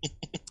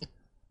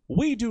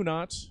 we do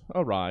not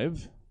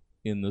arrive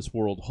in this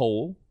world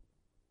whole.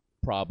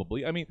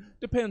 Probably. I mean,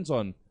 depends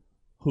on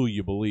who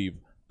you believe.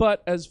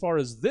 But as far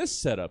as this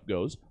setup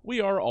goes,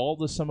 we are all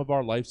the sum of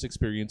our life's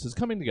experiences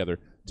coming together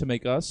to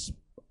make us,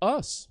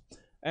 us.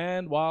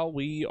 And while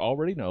we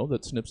already know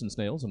that snips and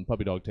snails and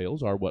puppy dog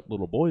tails are what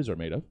little boys are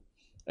made of,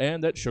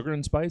 and that sugar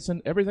and spice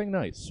and everything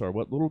nice are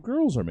what little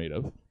girls are made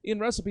of, in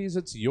recipes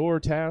it's your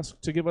task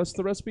to give us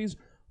the recipes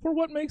for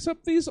what makes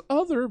up these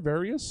other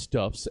various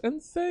stuffs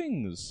and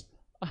things.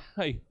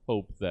 I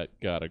hope that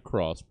got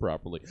across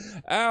properly.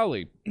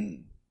 Allie,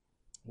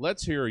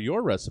 let's hear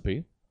your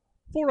recipe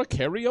for a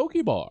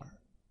karaoke bar.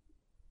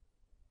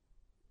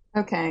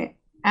 Okay.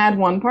 Add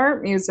 1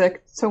 part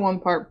music to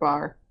 1 part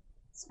bar.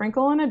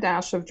 Sprinkle in a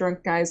dash of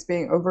drunk guys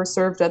being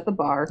overserved at the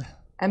bar,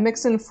 and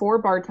mix in 4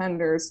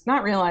 bartenders,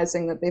 not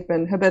realizing that they've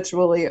been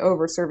habitually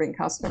overserving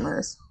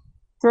customers.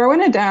 Throw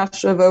in a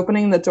dash of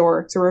opening the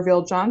door to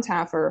reveal John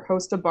Taffer,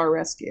 host of Bar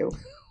Rescue.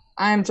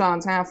 I'm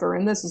John Taffer,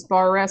 and this is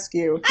Bar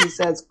Rescue, he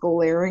says,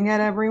 glaring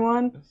at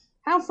everyone.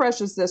 How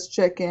fresh is this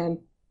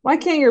chicken? Why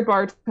can't your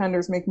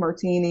bartenders make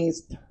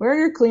martinis? Where are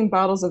your clean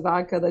bottles of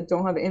vodka that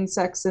don't have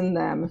insects in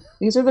them?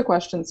 These are the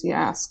questions he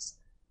asks.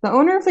 The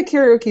owner of the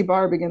karaoke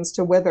bar begins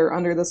to wither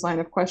under this line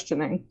of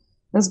questioning.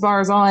 This bar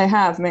is all I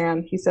have,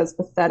 man, he says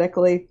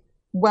pathetically.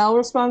 Well,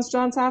 responds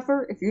John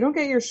Taffer, if you don't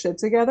get your shit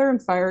together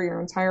and fire your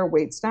entire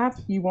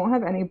waitstaff, you won't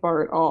have any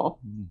bar at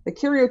all. The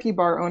karaoke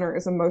bar owner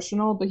is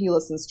emotional, but he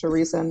listens to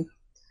reason.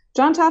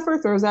 John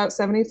Taffer throws out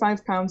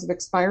 75 pounds of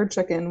expired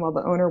chicken while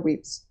the owner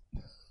weeps.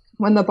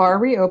 When the bar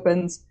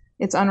reopens,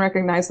 it's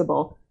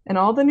unrecognizable, and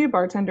all the new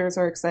bartenders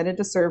are excited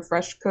to serve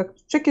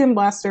fresh-cooked chicken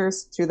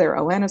blasters to their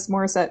Alanis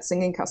Morissette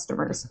singing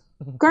customers.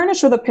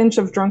 Garnish with a pinch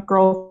of drunk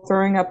girl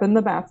throwing up in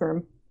the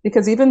bathroom,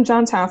 because even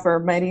John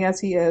Taffer, mighty as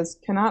he is,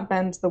 cannot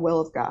bend the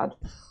will of God.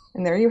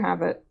 And there you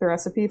have it, the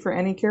recipe for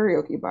any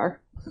karaoke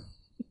bar.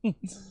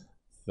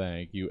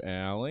 Thank you,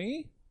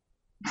 Allie.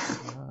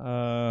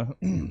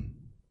 And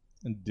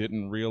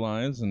didn't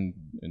realize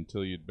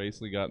until you'd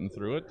basically gotten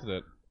through it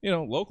that,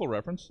 local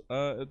reference,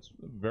 it's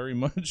very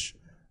much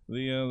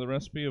the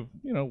recipe of,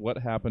 what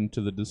happened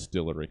to the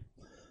distillery.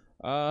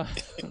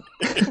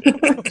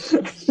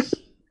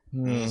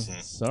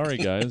 Sorry,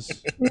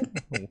 guys.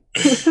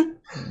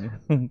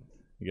 You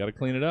got to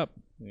clean it up.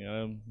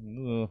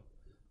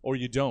 Or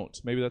you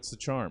don't. Maybe that's the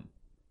charm.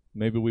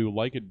 Maybe we will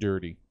like it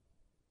dirty.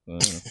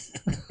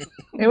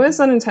 It was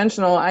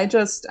unintentional.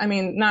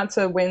 Not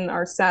to win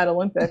our sad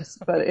Olympics,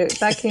 but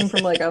that came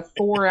from like a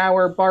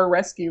 4-hour Bar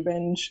Rescue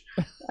binge.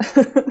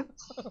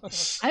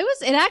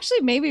 It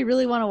actually made me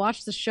really want to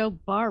watch the show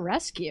Bar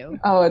Rescue.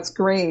 Oh, it's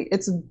great.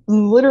 It's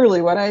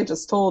literally what I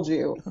just told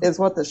you is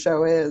what the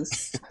show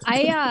is.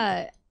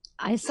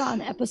 I saw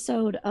an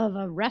episode of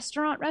a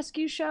restaurant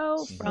rescue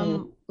show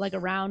from like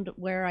around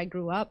where I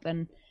grew up,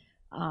 and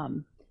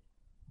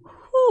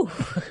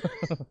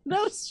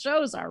those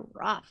shows are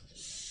rough.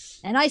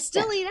 And I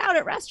still eat out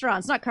at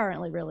restaurants, not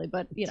currently really,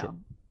 but Yeah.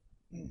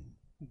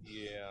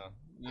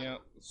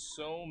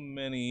 So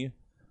many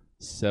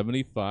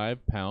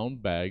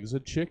 75-pound bags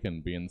of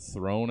chicken being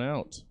thrown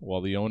out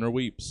while the owner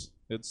weeps.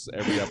 It's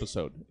every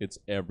episode.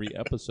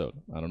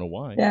 I don't know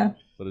why. Yeah.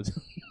 But it's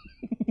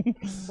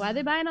why are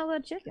they buying all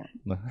that chicken?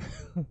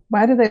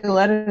 Why did they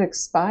let it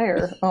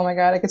expire? Oh my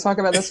God, I could talk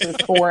about this for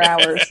 4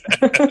 hours.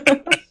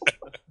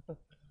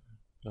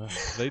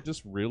 They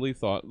just really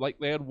thought, like,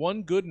 they had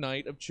one good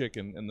night of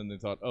chicken, and then they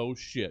thought, oh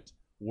shit,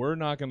 we're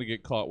not going to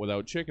get caught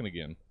without chicken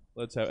again.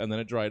 And then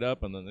it dried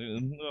up, and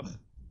then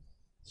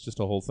it's just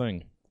a whole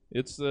thing.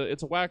 It's a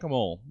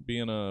whack-a-mole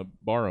being a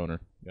bar owner,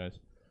 guys.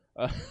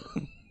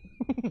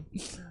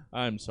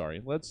 I'm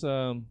sorry. Let's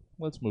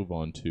move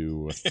on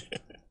to.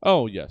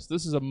 Oh yes,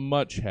 this is a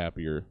much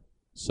happier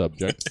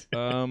subject.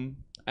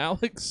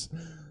 Alex,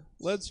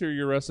 let's hear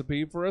your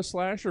recipe for a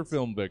slasher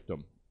film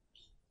victim.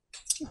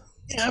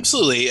 Yeah,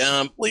 absolutely.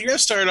 Well, you're going to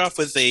start off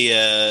with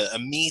a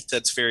meat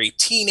that's very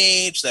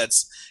teenage.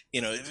 That's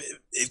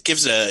it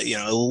gives a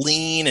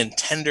lean and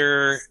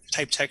tender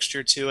type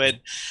texture to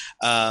it.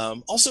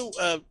 Also,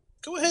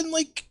 go ahead and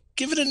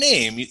give it a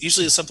name.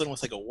 Usually it's something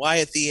with like a Y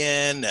at the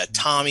end.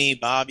 Tommy,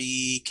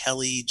 Bobby,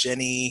 Kelly,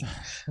 Jenny.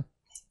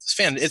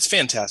 It's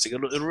fantastic.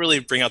 It'll really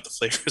bring out the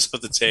flavors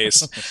of the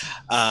taste.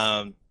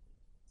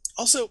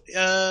 Also,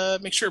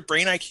 make sure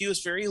brain IQ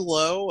is very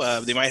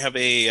low. They might have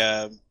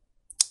a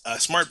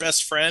smart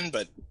best friend,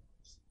 but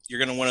you're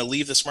going to want to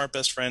leave the smart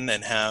best friend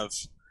and have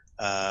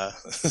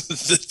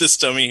this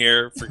dummy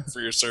here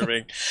for your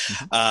serving.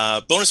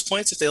 Bonus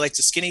points if they like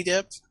to skinny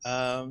dip.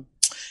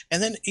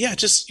 And then, yeah,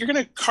 just you're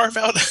going to carve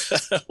out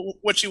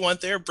what you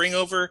want there, bring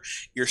over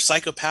your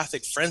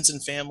psychopathic friends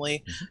and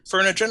family for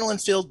an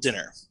adrenaline-filled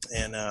dinner.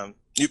 And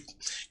you're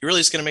really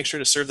just going to make sure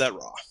to serve that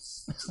raw.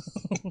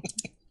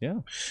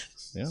 Yeah.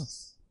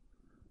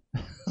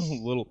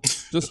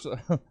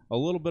 a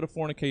little bit of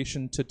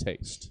fornication to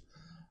taste.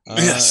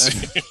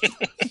 Yes.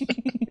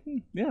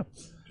 Yeah.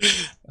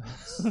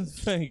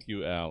 Thank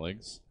you,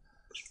 Alex.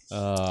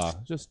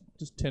 Just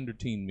tender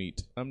teen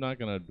meat. I'm not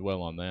going to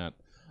dwell on that.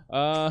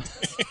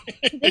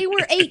 They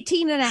were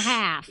 18 and a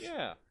half.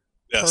 Yeah.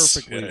 Yes.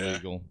 Perfectly Yeah.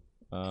 legal.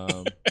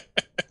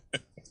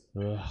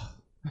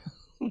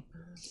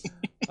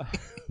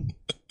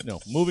 No,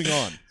 moving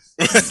on.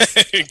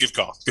 Good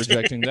call.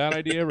 Rejecting that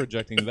idea,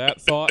 rejecting that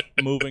thought,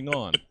 moving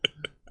on.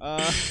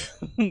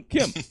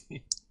 Kim.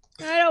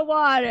 I don't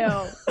want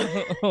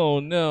to. Oh,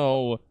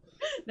 no.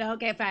 No,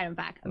 okay, fine. I'm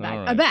back. All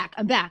right.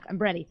 I'm back. I'm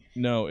ready.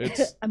 No,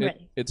 I'm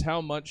ready. It's how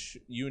much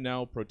you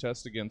now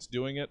protest against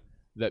doing it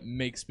that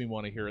makes me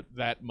want to hear it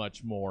that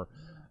much more.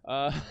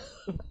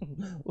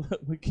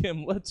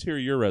 Kim, let's hear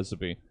your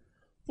recipe.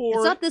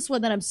 It's not this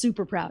one that I'm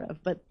super proud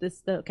of, but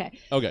okay.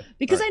 Okay.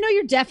 Because All right. I know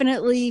you're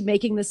definitely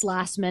making this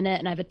last minute,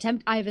 and I've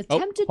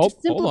attempted to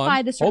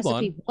simplify this hold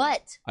recipe. on.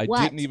 What? I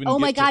what? didn't even Oh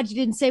my get God! You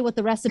didn't say what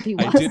the recipe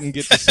was. I didn't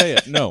get to say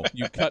it. No,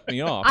 you cut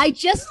me off.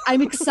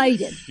 I'm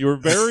excited. You were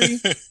very,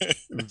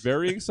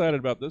 very excited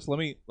about this. Let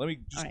me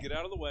just right. get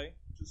out of the way.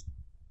 Just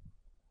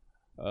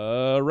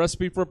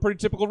recipe for a pretty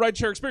typical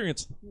rideshare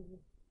experience.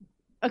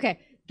 Okay,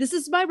 this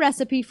is my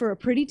recipe for a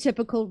pretty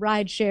typical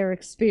rideshare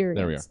experience.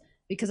 There we are.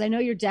 Because I know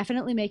you're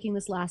definitely making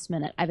this last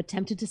minute. I've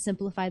attempted to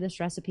simplify this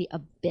recipe a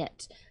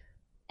bit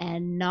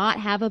and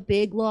not have a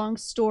big, long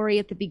story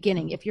at the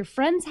beginning. If your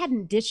friends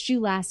hadn't ditched you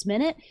last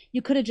minute,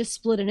 you could have just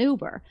split an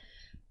Uber.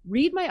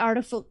 Read my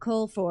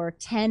article for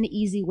 10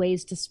 easy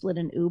ways to split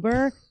an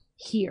Uber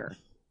here.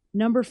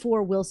 Number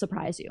 4 will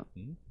surprise you.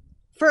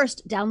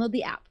 First, download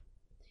the app.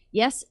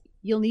 Yes,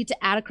 you'll need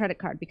to add a credit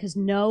card because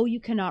no,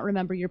 you cannot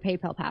remember your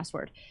PayPal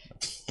password.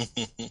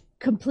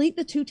 Complete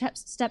the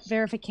 2-step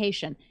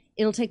verification.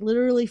 It'll take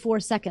literally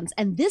 4 seconds.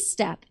 And this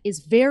step is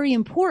very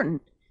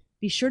important.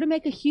 Be sure to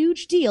make a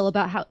huge deal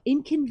about how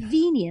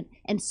inconvenient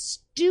and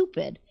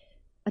stupid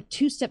a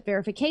 2-step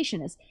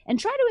verification is. And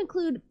try to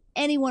include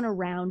anyone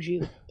around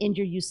you in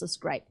your useless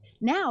gripe.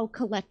 Now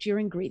collect your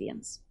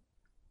ingredients.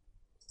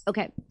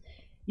 Okay,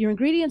 your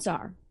ingredients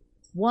are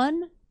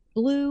 1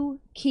 blue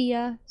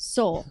Kia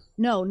Soul.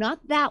 No,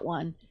 not that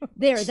one.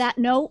 There,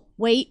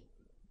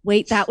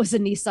 wait, that was a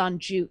Nissan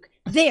Juke.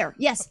 There,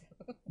 yes,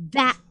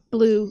 that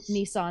blue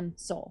Nissan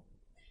Soul.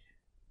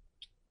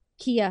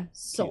 Kia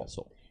Soul. Kia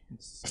Soul.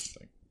 It's the same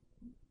thing.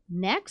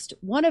 Next,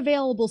 1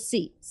 available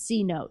seat.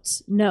 See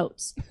notes.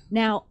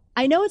 Now,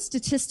 I know it's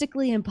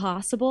statistically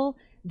impossible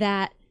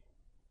that,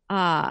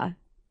 but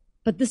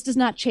this does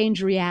not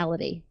change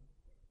reality.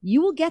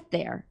 You will get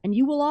there, and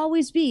you will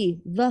always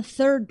be the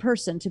 3rd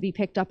person to be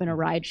picked up in a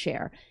ride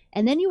share.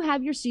 And then you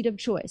have your seat of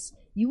choice.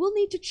 You will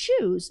need to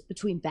choose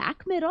between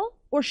back, middle,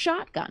 or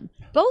shotgun.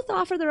 Both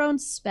offer their own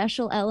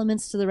special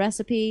elements to the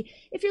recipe.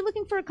 If you're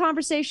looking for a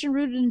conversation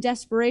rooted in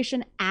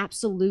desperation,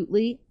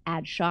 absolutely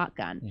add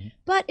shotgun. Mm-hmm.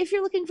 But if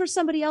you're looking for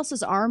somebody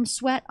else's arm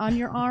sweat on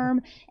your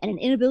arm and an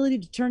inability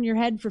to turn your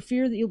head for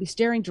fear that you'll be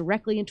staring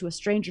directly into a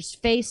stranger's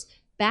face,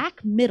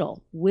 back,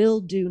 middle will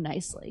do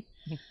nicely.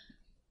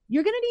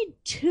 You're going to need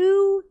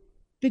 2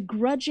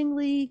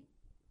 begrudgingly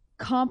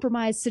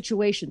compromised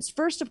situations.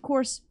 First, of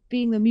course,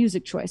 being the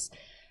music choice.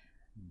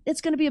 It's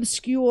going to be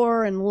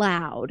obscure and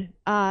loud.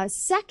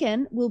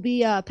 Second will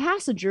be a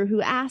passenger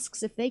who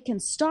asks if they can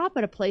stop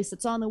at a place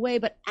that's on the way,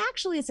 but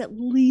actually it's at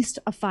least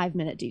a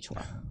 5-minute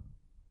detour.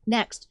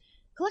 Next,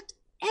 collect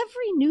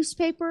every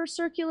newspaper,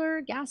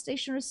 circular, gas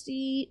station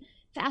receipt,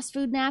 fast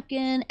food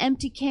napkin,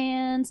 empty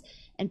cans,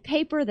 and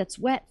paper that's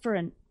wet for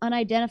an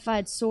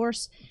unidentified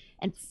source,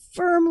 and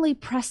firmly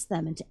press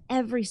them into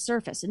every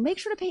surface. And make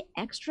sure to pay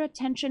extra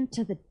attention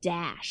to the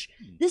dash.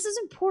 This is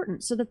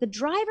important so that the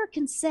driver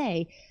can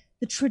say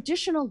the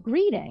traditional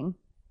greeting,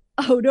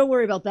 "Oh, don't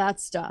worry about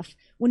that stuff,"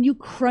 when you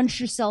crunch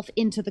yourself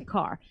into the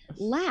car.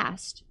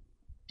 Last,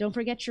 don't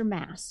forget your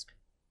mask.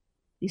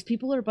 These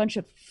people are a bunch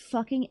of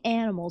fucking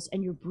animals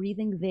and you're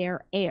breathing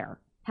their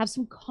air. Have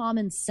some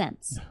common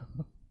sense.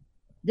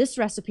 This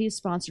recipe is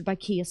sponsored by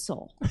Kia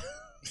Soul.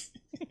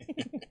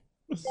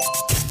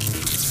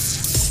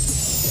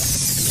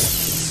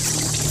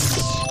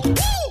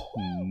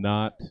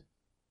 Not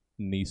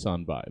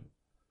Nissan Vibe.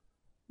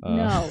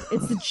 No,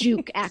 it's the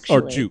Juke, actually.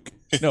 Or Juke.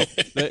 No,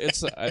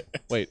 it's...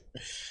 wait.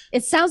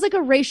 It sounds like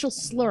a racial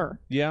slur.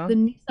 Yeah? The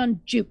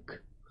Nissan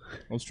Juke.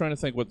 I was trying to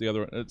think what the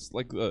other... It's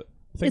like the...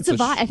 It's a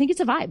vibe. I think it's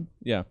a vibe.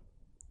 Yeah.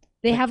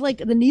 They have the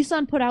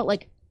Nissan put out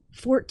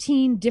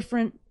 14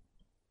 different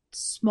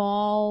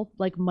small,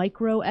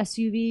 micro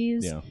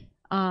SUVs. Yeah.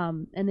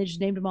 And they just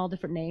named them all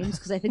different names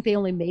because I think they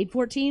only made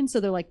 14, so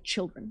they're like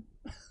children.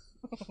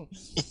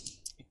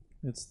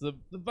 It's the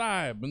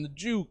vibe and the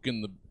juke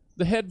and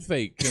the head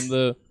fake and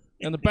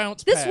the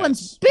bounce This pass.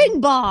 one's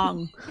Bing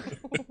Bong.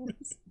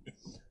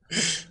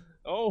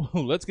 Oh,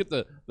 let's get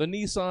the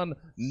Nissan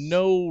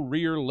no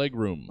rear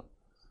legroom.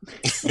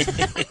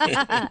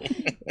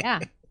 Yeah.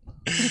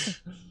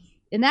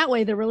 In that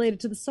way, they're related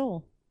to the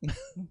soul.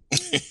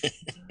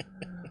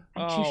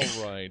 All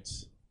right.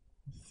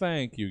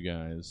 Thank you,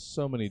 guys.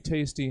 So many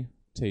tasty,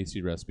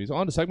 tasty recipes.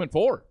 On to segment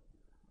 4.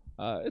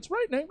 It's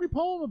write an angry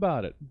poem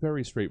about it.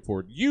 Very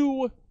straightforward.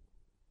 You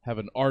have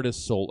an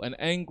artist's soul, an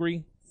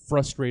angry,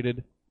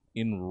 frustrated,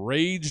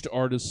 enraged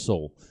artist's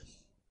soul.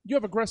 You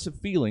have aggressive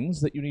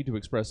feelings that you need to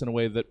express in a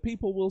way that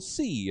people will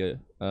see,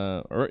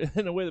 or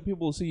in a way that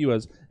people will see you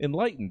as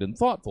enlightened and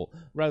thoughtful,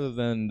 rather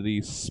than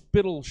the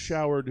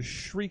spittle-showered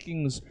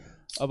shriekings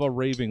of a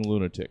raving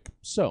lunatic.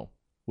 So,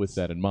 with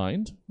that in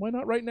mind, why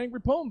not write an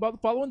angry poem about the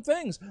following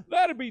things?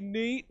 That'd be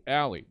neat.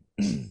 Allie,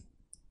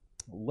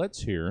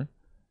 let's hear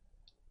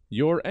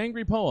your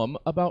angry poem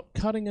about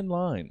cutting in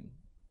line.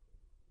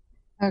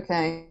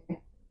 Okay.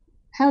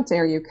 How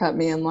dare you cut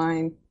me in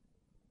line?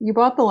 You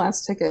bought the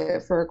last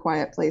ticket for A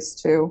Quiet Place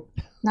too.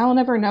 Now I'll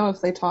never know if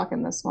they talk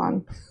in this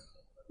one.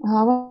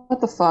 Oh,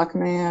 what the fuck,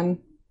 man?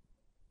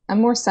 I'm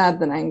more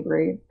sad than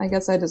angry. I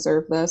guess I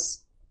deserve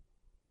this.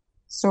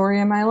 Story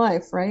of my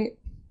life, right?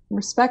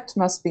 Respect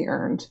must be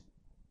earned.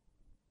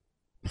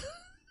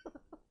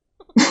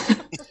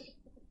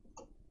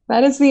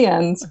 That is the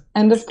end.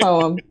 End of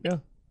poem. Yeah.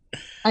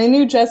 I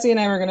knew Jesse and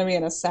I were going to be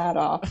in a sad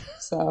off,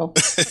 so.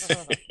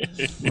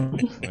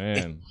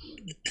 Man,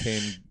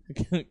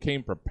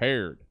 came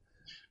prepared.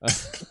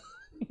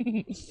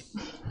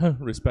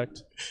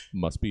 Respect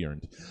must be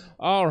earned.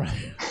 All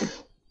right.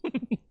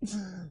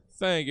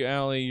 Thank you,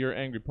 Allie. Your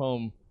angry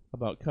poem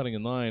about cutting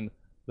in line.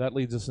 That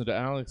leads us into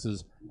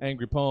Alex's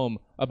angry poem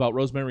about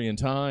Rosemary and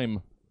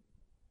Thyme.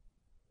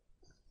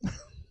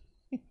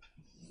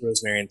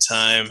 Rosemary and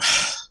Thyme.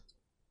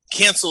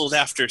 Canceled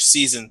after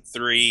season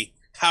 3.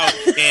 How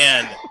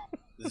can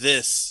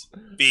this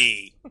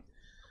be?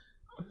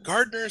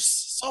 Gardeners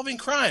solving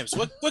crimes.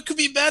 What could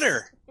be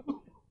better?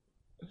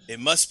 It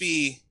must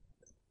be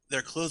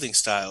their clothing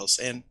styles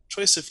and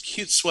choice of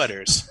cute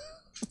sweaters.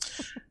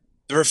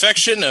 The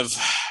perfection of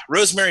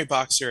Rosemary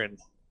Boxer and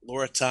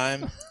Laura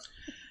Thyme.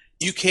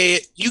 UK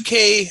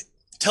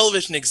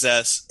television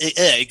execs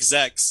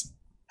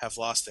have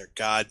lost their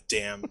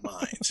goddamn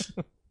mind.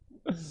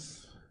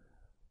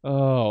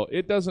 Oh,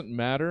 it doesn't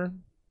matter.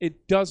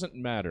 It doesn't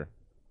matter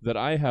that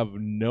I have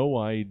no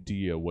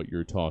idea what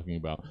you're talking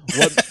about.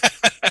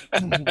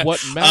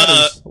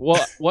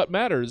 What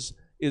matters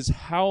is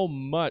how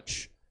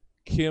much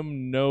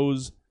Kim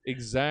knows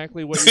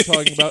exactly what you're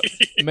talking about.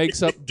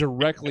 Makes up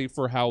directly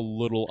for how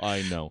little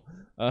I know.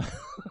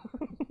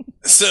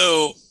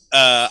 So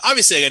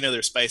obviously I know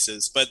their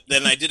spices, but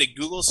then I did a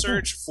Google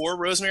search for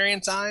Rosemary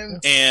and Thyme,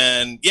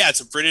 and yeah,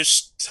 it's a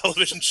British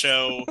television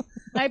show.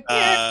 My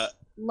parents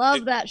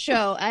love that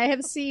show. I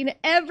have seen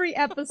every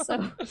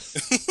episode.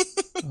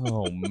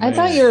 Oh man! I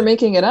thought you were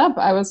making it up.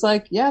 I was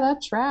like, yeah,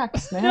 that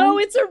tracks, man. No,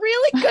 it's a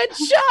really good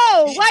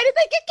show. Why did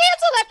they get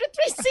canceled after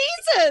 3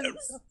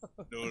 seasons?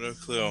 No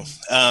clue.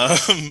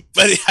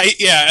 But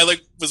I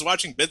like was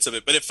watching bits of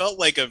it, but it felt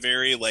like a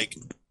very like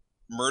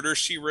Murder,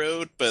 She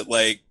Wrote, but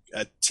like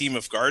a team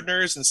of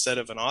gardeners instead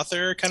of an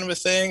author kind of a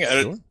thing.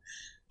 Sure.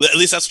 At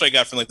least that's what I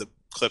got from like the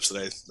clips that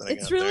I got.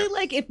 It's really there.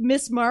 like if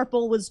Miss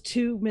Marple was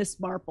 2 Miss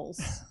Marples.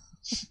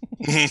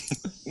 I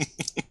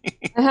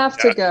have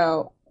to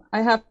go.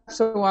 I have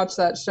to watch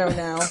that show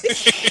now.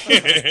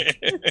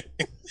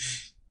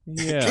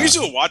 Yeah. Can we just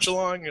do a watch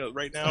along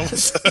right now with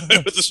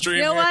the stream?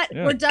 You know here? what?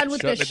 Yeah. We're done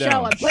with Shut this it show.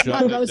 down. I'm putting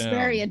Shut on it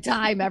Rosemary down. and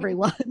Thyme,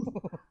 everyone.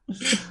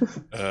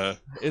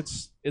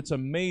 It's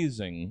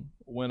amazing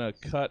when a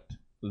cut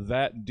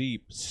that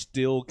deep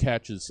still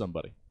catches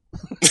somebody.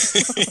 and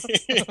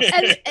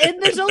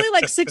there's only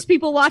like 6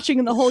 people watching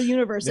in the whole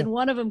universe, and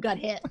one of them got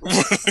hit.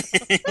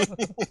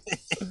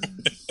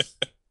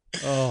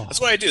 Oh, That's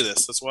why I do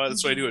this. That's why I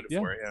do it Yeah.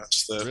 for. Yeah,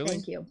 just the, really?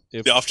 Thank you.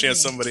 If the off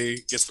chance somebody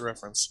gets the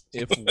reference.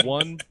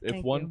 one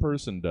Thank you.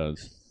 person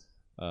does,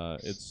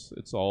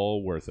 it's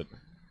all worth it.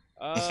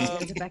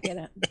 Get back in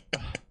it.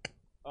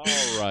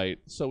 All right.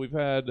 So we've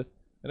had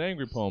an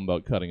angry poem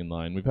about cutting in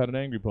line. We've had an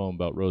angry poem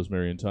about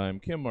Rosemary and Thyme.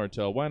 Kim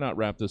Martell, why not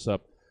wrap this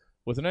up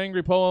with an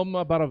angry poem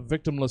about a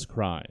victimless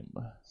crime?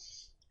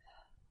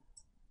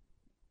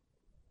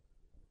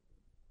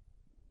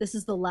 This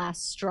is the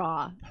last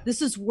straw.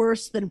 This is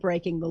worse than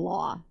breaking the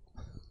law.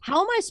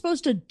 How am I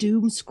supposed to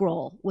doom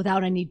scroll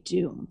without any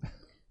doom?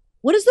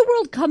 What is the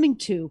world coming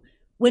to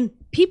when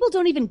people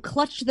don't even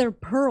clutch their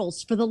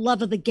pearls for the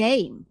love of the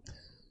game?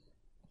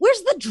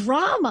 Where's the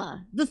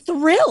drama, the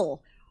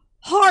thrill?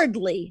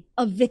 Hardly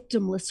a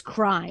victimless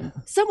crime.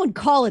 Someone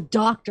call a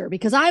doctor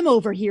because I'm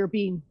over here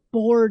being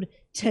bored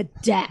to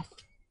death.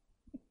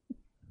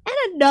 And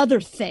another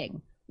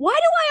thing, why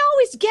do I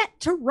always get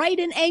to write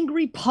an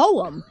angry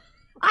poem?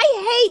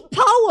 I hate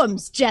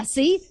poems,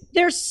 Jesse.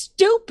 They're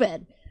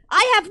stupid.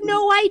 I have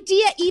no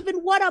idea even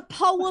what a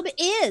poem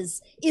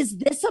is. Is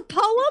this a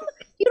poem?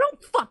 You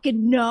don't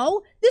fucking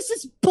know. This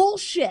is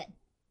bullshit.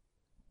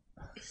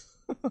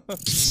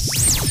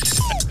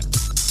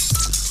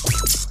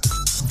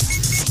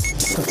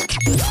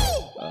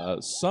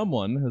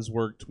 someone has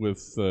worked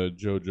with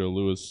JoJo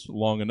Lewis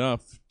long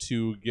enough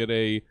to get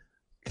a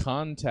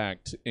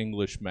contact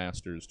English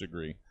master's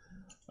degree.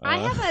 I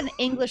have an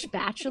English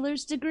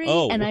bachelor's degree,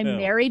 and I'm well.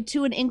 married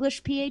to an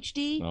English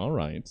PhD. All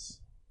right.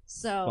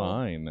 So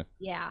Fine.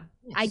 yeah,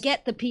 I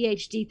get the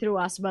PhD through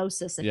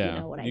osmosis, if you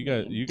know what I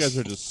mean. You guys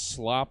are just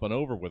slopping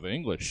over with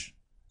English.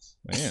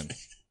 Man,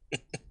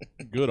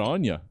 good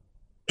on you.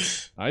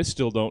 I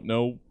still don't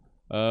know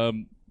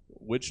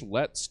which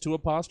lets to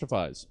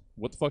apostrophize.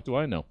 What the fuck do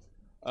I know?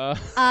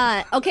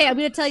 Okay, I'm going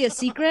to tell you a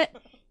secret.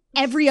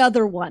 Every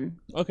other one.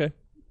 Okay.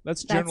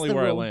 That's generally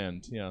where rule. I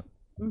land, yeah.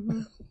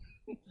 Mm-hmm.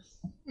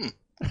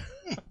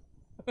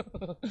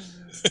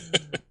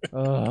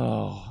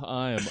 Oh,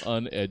 I am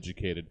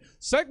uneducated.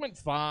 Segment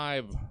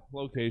 5,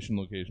 location.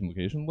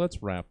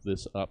 Let's wrap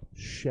this up,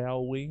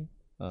 shall we?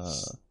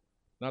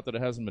 Not that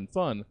it hasn't been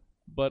fun,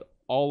 but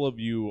all of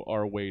you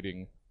are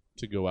waiting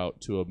to go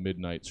out to a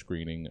midnight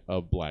screening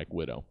of Black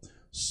Widow.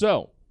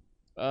 So,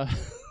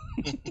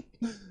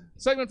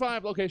 segment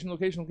 5, location.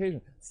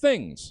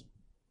 Things.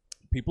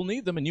 People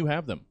need them and you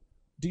have them.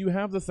 Do you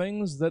have the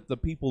things that the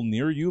people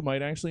near you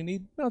might actually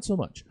need? Not so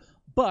much.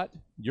 But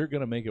you're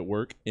going to make it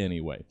work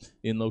anyway.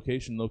 In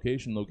location,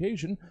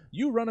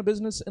 you run a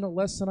business in a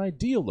less than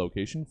ideal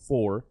location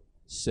for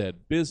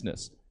said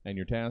business. And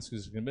your task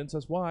is to convince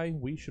us why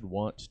we should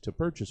want to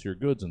purchase your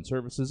goods and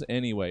services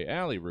anyway.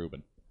 Allie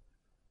Rubin.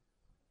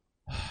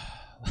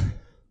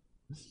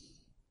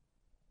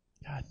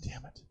 God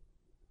damn it.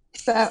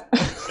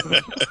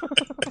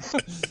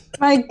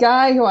 My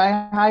guy who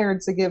I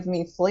hired to give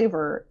me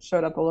flavor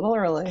showed up a little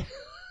early.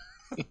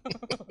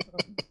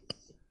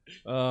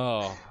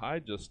 Oh,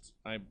 I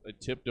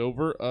tipped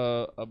over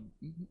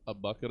a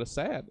bucket of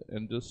sad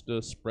and just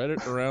spread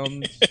it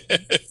around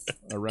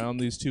around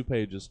these 2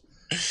 pages.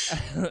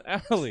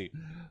 Allie,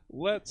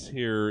 let's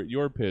hear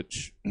your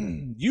pitch.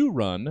 You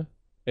run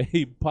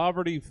a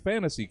poverty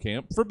fantasy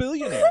camp for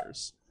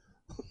billionaires.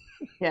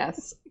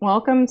 Yes.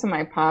 Welcome to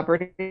my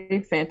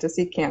poverty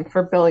fantasy camp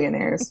for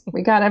billionaires.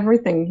 We got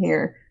everything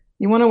here.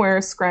 You want to wear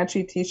a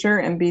scratchy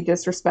t-shirt and be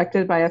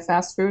disrespected by a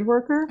fast food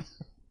worker?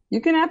 You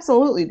can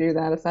absolutely do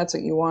that if that's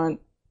what you want.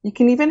 You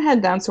can even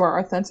head down to our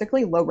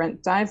authentically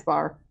low-rent dive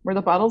bar, where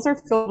the bottles are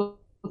filled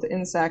with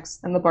insects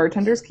and the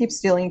bartenders keep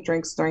stealing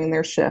drinks during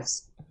their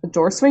shifts. The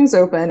door swings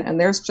open and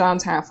there's John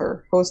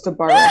Taffer, host of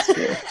Bar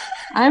Rescue.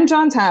 I'm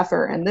John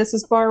Taffer and this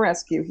is Bar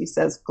Rescue, he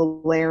says,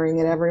 glaring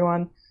at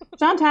everyone.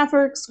 John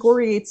Taffer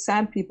excoriates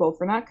sad people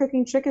for not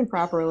cooking chicken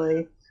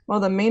properly, while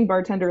the main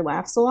bartender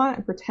laughs a lot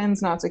and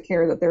pretends not to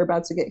care that they're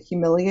about to get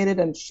humiliated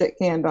and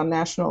shit-canned on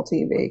national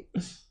TV.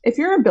 If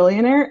you're a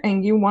billionaire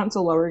and you want to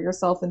lower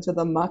yourself into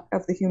the muck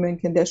of the human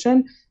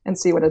condition and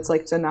see what it's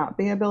like to not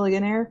be a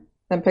billionaire,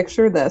 then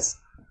picture this: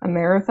 a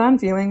marathon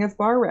viewing of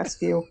Bar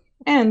Rescue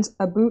and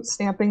a boot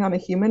stamping on a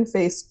human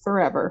face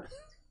forever.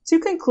 To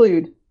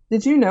conclude,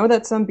 did you know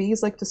that some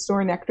bees like to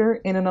store nectar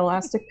in an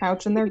elastic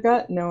pouch in their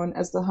gut known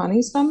as the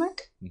honey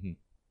stomach? Mm-hmm.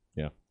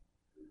 Yeah.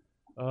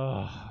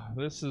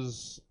 This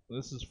is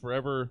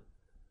forever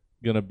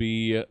gonna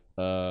be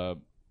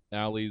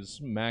Allie's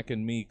Mac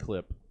and Me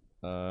clip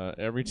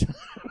every time.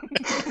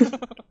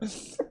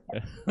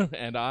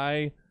 And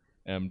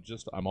I'm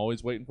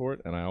always waiting for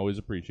it and I always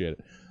appreciate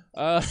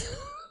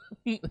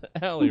it.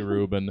 Allie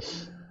Rubin,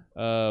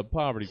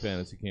 Poverty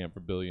Fantasy Camp for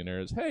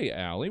Billionaires. Hey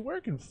Allie,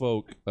 where can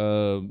folk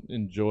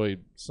enjoy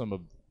some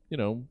of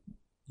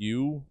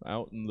you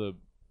out in the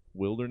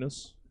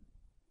wilderness?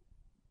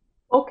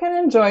 People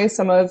can enjoy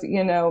some of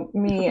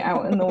me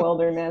out in the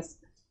wilderness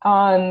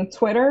on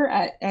Twitter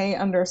at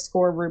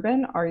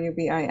 @A_Rubin,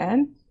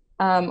 RUBIN.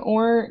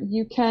 Or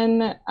you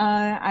can,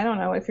 I don't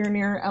know, if you're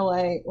near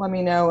LA, let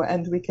me know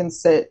and we can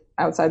sit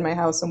outside my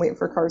house and wait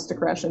for cars to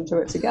crash into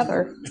it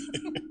together.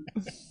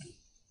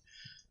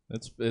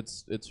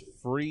 It's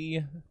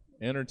free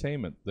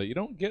entertainment that you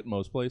don't get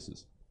most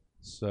places.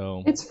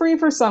 So it's free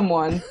for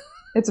someone.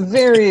 It's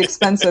very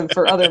expensive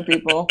for other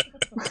people.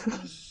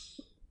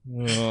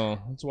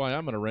 That's why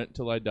I'm gonna rent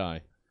till I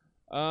die.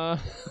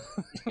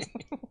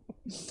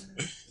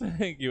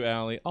 Thank you,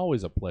 Allie.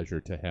 Always a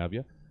pleasure to have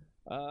you.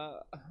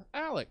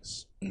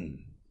 Alex,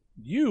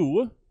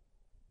 you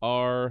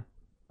are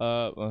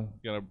I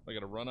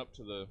gotta run up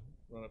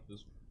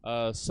this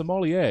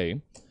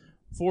sommelier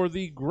for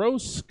the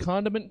gross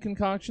condiment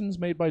concoctions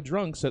made by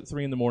drunks at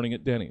 3 a.m.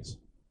 at Denny's.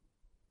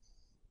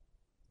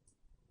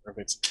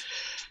 Perfect.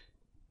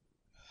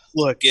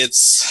 Look,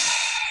 it's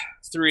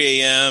 3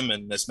 a.m.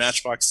 and as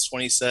Matchbox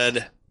 20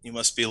 said, you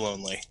must be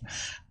lonely.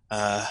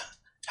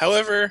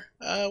 However,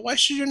 why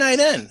should your night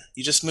end?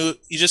 You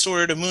just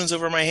ordered a Moons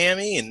Over My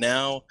Hammy, and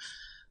now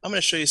I'm going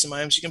to show you some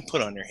items you can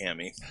put on your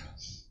hammy.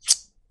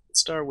 Let's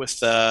start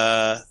with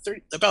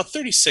about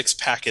 36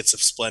 packets of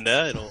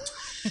Splenda. It'll,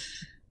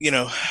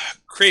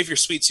 crave your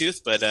sweet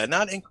tooth, but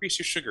not increase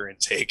your sugar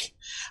intake.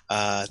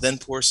 Then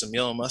pour some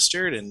yellow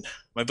mustard, and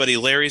my buddy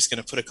Larry's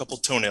going to put a couple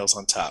toenails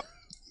on top.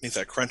 Make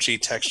that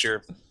crunchy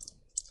texture.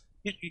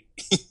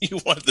 You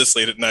want this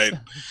late at night.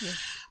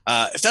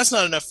 If that's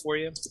not enough for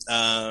you,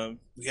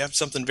 we have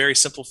something very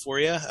simple for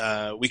you.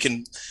 We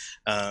can,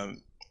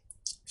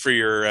 for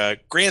your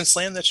Grand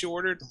Slam that you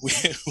ordered,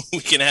 we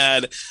can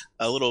add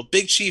a little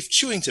Big Chief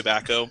chewing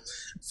tobacco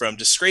from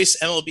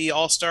disgraced MLB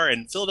All-Star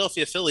and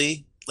Philadelphia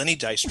Philly, Lenny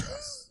Dystrom.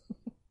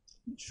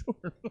 Sure.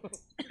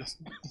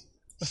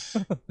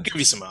 Give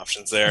you some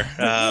options there.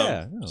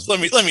 Yeah, no. Just let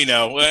me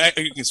know.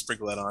 You can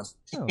sprinkle that on.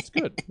 No, it's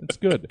good. It's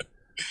good.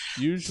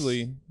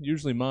 Usually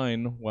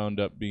mine wound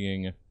up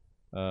being,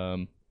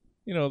 the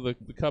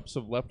cups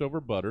of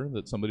leftover butter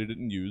that somebody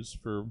didn't use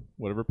for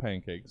whatever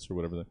pancakes or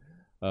whatever.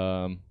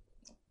 A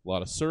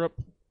lot of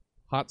syrup,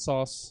 hot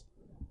sauce,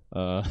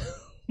 the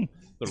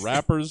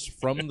wrappers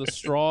from the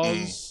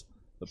straws,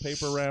 the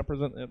paper wrappers.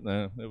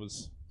 It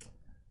was,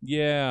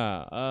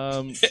 yeah.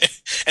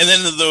 And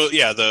then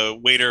the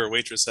waiter or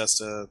waitress has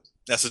to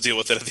deal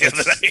with it at the end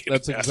of the night.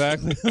 That's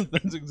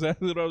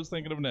exactly what I was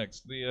thinking of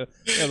next. The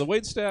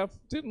wait staff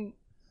didn't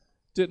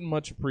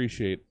much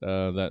appreciate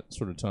that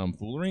sort of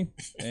tomfoolery,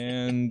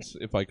 and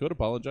if I could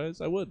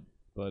apologize, I would.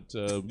 But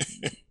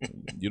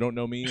you don't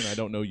know me, and I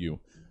don't know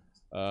you.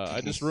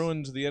 I just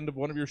ruined the end of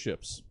one of your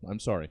ships. I'm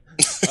sorry.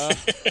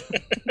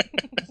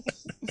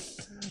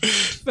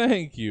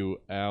 Thank you,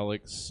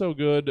 Alex. So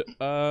good.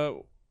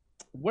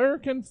 Where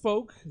can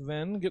folk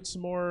then get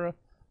some more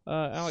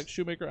Alex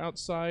Shoemaker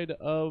outside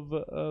of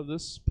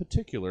this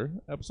particular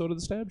episode of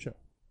the Stab Show?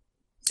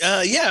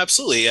 Yeah,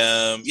 absolutely.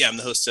 I'm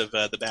the host of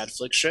the Bad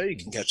Flick Show. You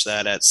can catch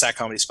that at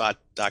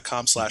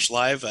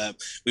satcomedyspot.com/live.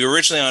 We were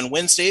originally on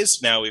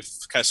Wednesdays. Now we've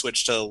kind of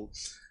switched to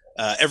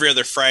every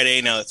other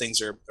Friday now that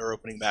things are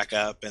opening back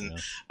up.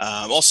 And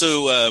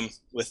also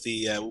with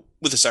the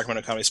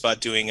Sacramento Comedy Spot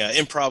doing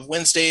Improv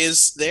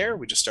Wednesdays there.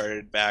 We just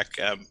started back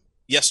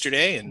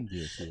yesterday, and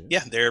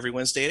they're every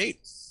Wednesday at 8.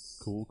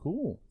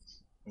 Cool.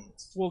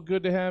 Well,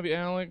 good to have you,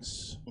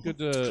 Alex. Good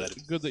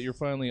that you're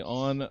finally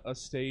on a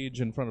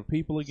stage in front of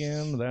people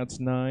again.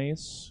 That's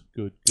nice.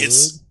 Good.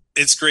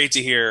 It's great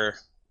to hear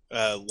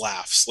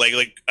laughs, like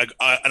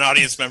an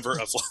audience member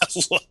of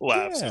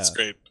laughs. Yeah. It's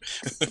great.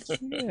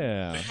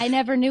 Yeah. I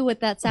never knew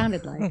what that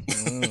sounded like.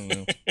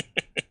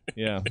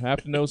 Yeah,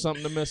 have to know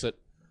something to miss it.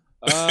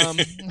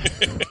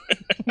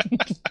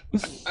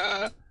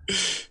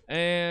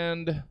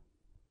 And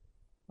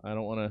I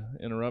don't want to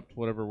interrupt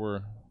whatever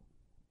we're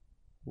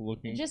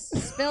looking. Just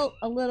spilt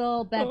a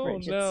little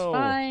beverage. Oh, no. It's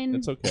fine.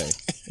 It's okay.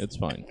 It's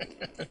fine.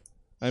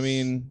 I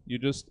mean, you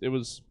just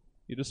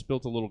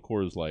spilt a little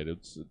Coors Light.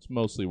 It's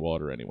mostly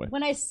water anyway.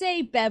 When I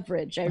say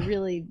beverage, I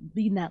really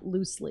mean that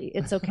loosely.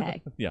 It's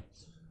okay. Yeah.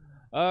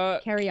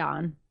 Carry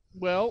on.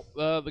 Well,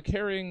 the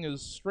carrying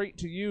is straight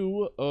to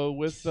you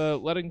with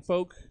letting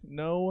folk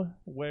know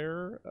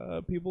where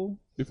people,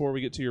 before we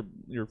get to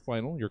your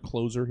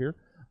closer here,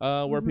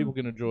 where people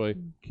can enjoy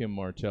Kim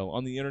Martell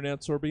on the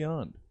internets or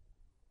beyond.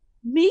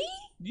 Me?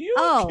 You,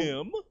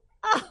 Kim.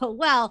 Oh,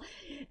 well,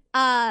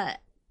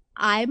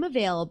 I'm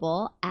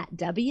available at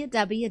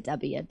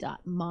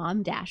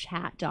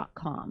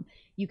www.mom-hat.com.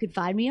 You can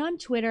find me on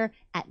Twitter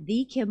at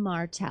the Kim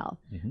Martell.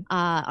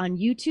 On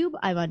YouTube,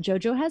 I'm on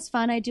JoJo Has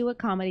Fun. I do a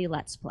comedy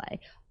Let's Play.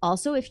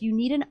 Also, if you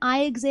need an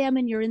eye exam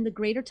and you're in the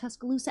greater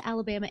Tuscaloosa,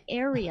 Alabama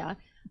area,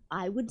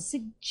 I would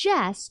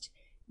suggest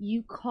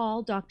you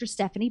call Dr.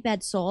 Stephanie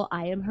Bedsole.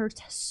 I am her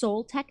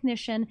sole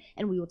technician,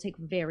 and we will take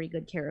very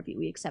good care of you.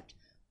 We accept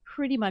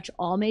pretty much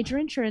all major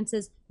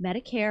insurances,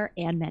 Medicare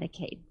and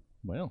Medicaid.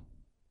 Well,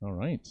 all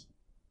right. It's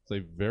a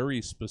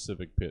very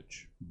specific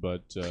pitch,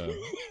 but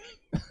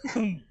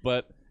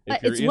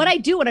it's what I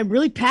do, and I'm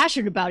really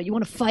passionate about it. You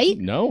want to fight?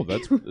 No,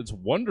 it's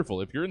wonderful.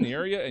 If you're in the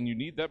area and you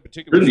need that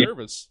particular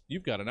service,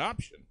 you've got an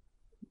option.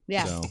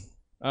 Yeah. So,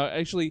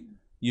 actually,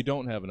 you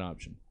don't have an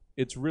option.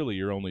 It's really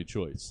your only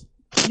choice.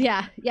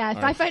 Yeah. If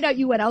I find out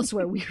you went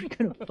elsewhere, we're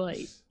gonna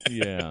fight.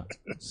 Yeah.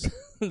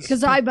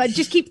 Because I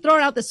just keep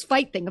throwing out this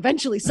fight thing.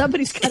 Eventually,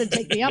 somebody's got to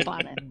take me up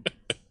on it. I'm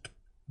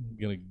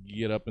gonna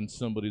get up in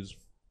somebody's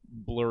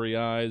blurry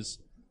eyes.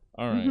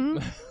 All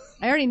right.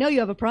 I already know you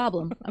have a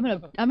problem. I'm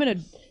gonna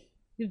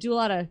do a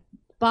lot of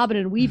bobbing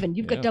and weaving.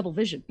 You've got double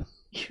vision.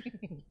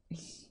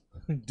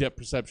 Depth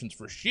perception's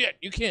for shit.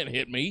 You can't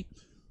hit me.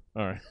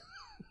 All right.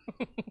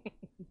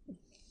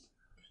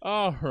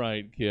 All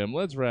right, Kim.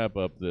 Let's wrap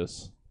up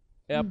this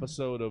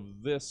episode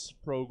of this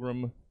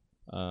program,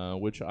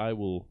 which I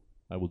will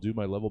do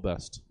my level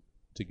best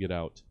to get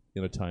out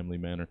in a timely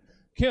manner.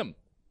 Kim,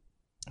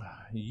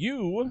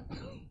 you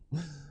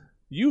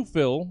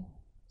fill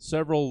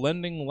several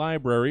lending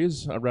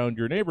libraries around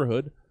your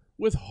neighborhood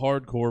with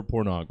hardcore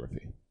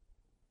pornography.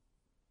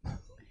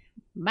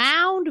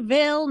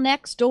 Moundville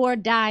Next Door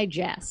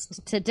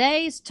Digest.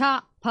 Today's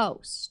top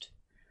post.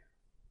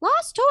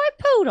 Lost toy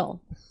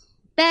poodle.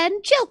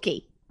 Ben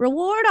Chilkey.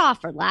 Reward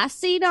offer. Last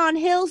seen on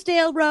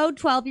Hillsdale Road.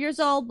 12 years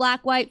old.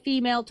 Black-white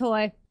female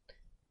toy.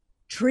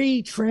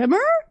 Tree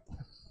trimmer?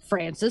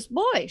 Francis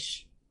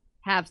Boysh.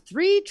 Have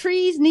 3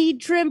 trees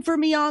need trim for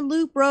me on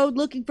Loop Road.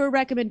 Looking for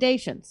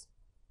recommendations.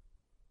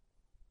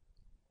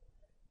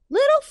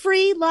 Little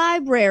Free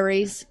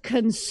Libraries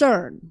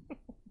concern.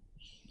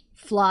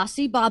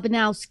 Flossie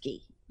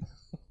Bobanowski.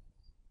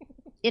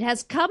 It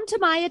has come to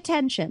my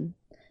attention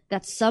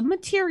that some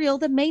material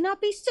that may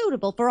not be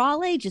suitable for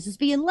all ages is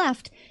being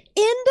left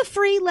in the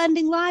free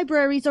lending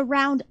libraries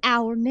around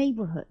our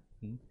neighborhood.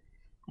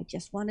 I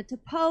just wanted to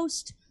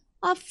post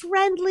a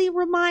friendly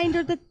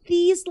reminder that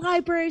these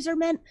libraries are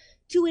meant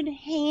to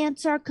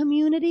enhance our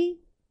community.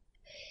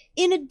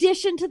 In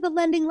addition to the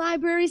lending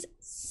libraries,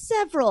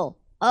 several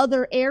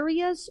other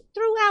areas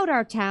throughout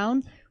our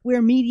town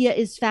where media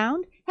is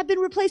found have been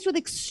replaced with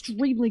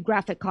extremely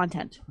graphic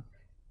content.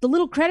 The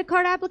little credit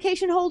card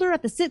application holder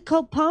at the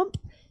Citco pump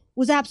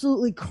was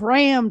absolutely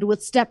crammed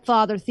with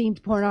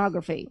stepfather-themed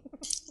pornography.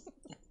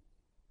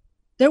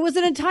 There was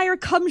an entire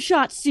cum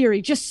shot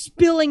series just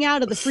spilling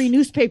out of the free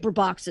newspaper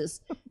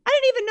boxes. I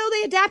didn't even know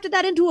they adapted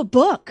that into a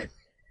book.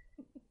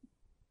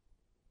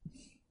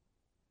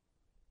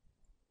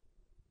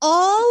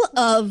 All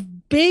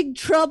of Big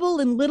Trouble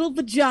in Little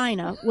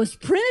Vagina was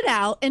printed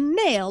out and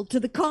nailed to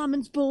the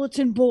Commons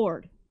bulletin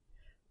board.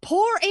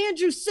 Poor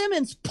Andrew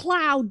Simmons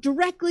plowed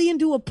directly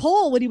into a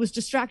pole when he was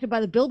distracted by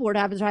the billboard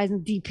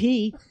advertising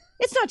DP.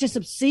 It's not just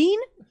obscene,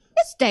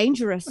 it's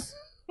dangerous.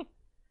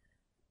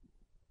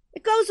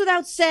 It goes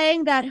without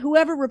saying that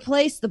whoever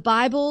replaced the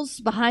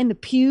Bibles behind the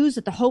pews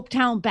at the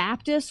Hopetown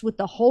Baptist with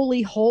the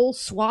Holy Hole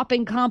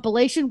swapping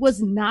compilation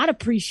was not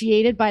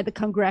appreciated by the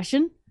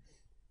congregation.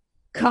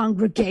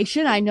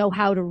 I know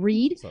how to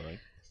read. Sorry.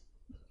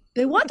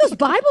 They want those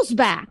Bibles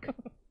back.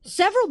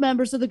 Several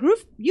members of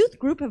the youth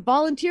group have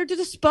volunteered to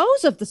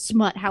dispose of the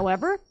smut,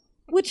 however,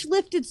 which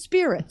lifted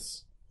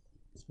spirits.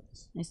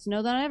 Nice to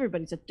know that not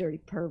everybody's a dirty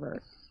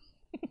pervert.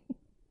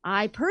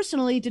 I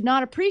personally did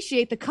not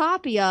appreciate the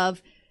copy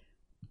of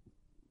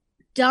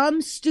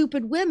Dumb,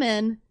 Stupid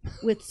Women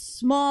with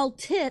Small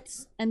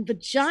Tits and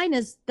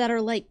Vaginas that are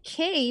like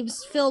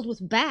caves filled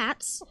with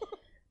bats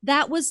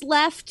that was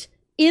left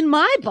in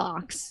my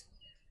box.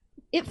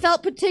 It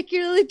felt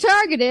particularly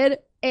targeted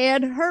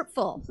and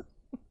hurtful.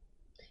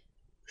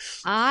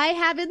 I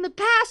have in the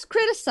past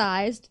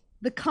criticized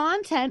the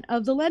content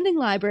of the lending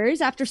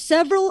libraries after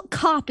several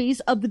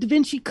copies of the Da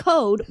Vinci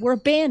Code were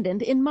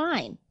abandoned in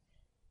mine.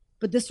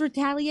 But this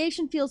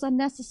retaliation feels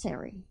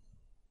unnecessary.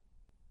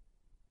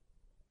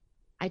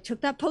 I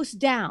took that post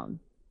down.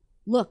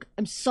 Look,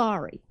 I'm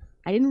sorry.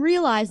 I didn't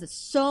realize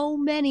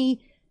that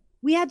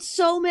we had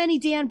so many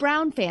Dan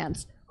Brown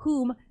fans,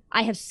 whom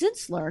I have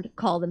since learned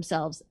call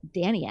themselves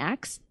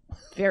Daniacs.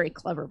 Very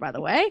clever, by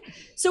the way.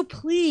 So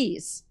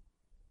please,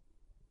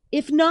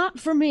 if not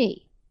for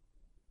me,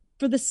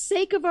 for the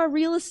sake of our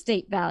real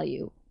estate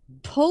value,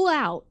 pull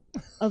out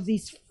of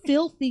these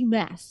filthy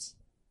mess.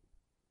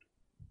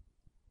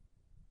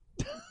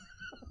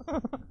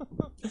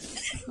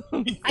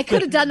 I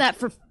could have done that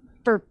for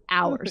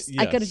hours. Yes.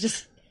 I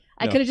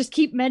could have just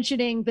keep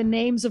mentioning the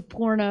names of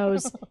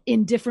pornos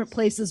in different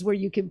places where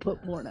you can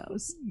put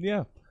pornos.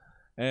 Yeah.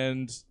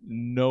 And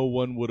no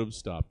one would have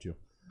stopped you.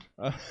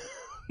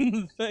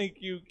 Thank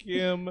you,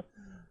 Kim.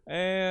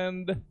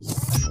 And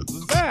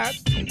that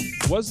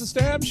was the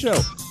Stab Show.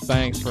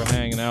 Thanks for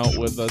hanging out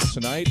with us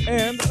tonight.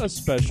 And a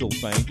special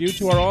thank you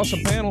to our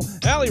awesome panel,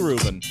 Allie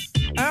Rubin,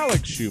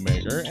 Alex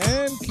Shoemaker,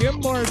 and Kim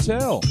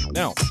Martell.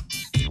 Now,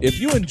 if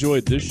you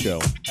enjoyed this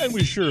show, and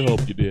we sure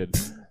hope you did,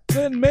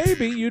 then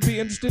maybe you'd be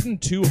interested in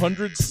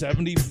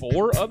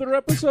 274 other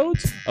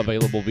episodes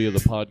available via the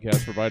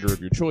podcast provider of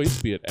your choice,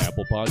 be it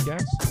Apple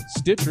Podcasts,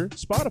 Stitcher,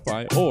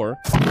 Spotify, or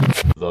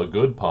the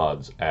Good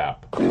Pods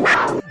app.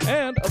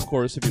 And, of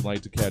course, if you'd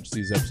like to catch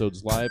these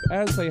episodes live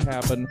as they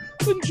happen,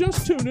 then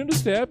just tune into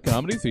Stab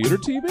Comedy Theater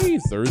TV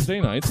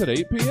Thursday nights at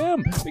 8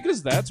 p.m.,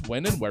 because that's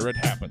when and where it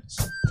happens.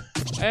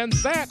 And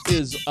that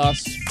is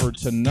us for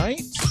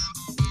tonight.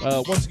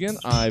 Once again,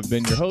 I've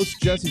been your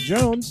host, Jesse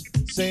Jones,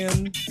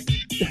 saying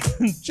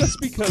just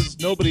because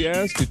nobody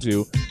asked you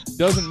to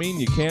doesn't mean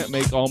you can't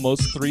make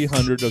almost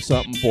 300 of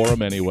something for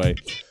them anyway.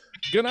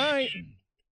 Good night.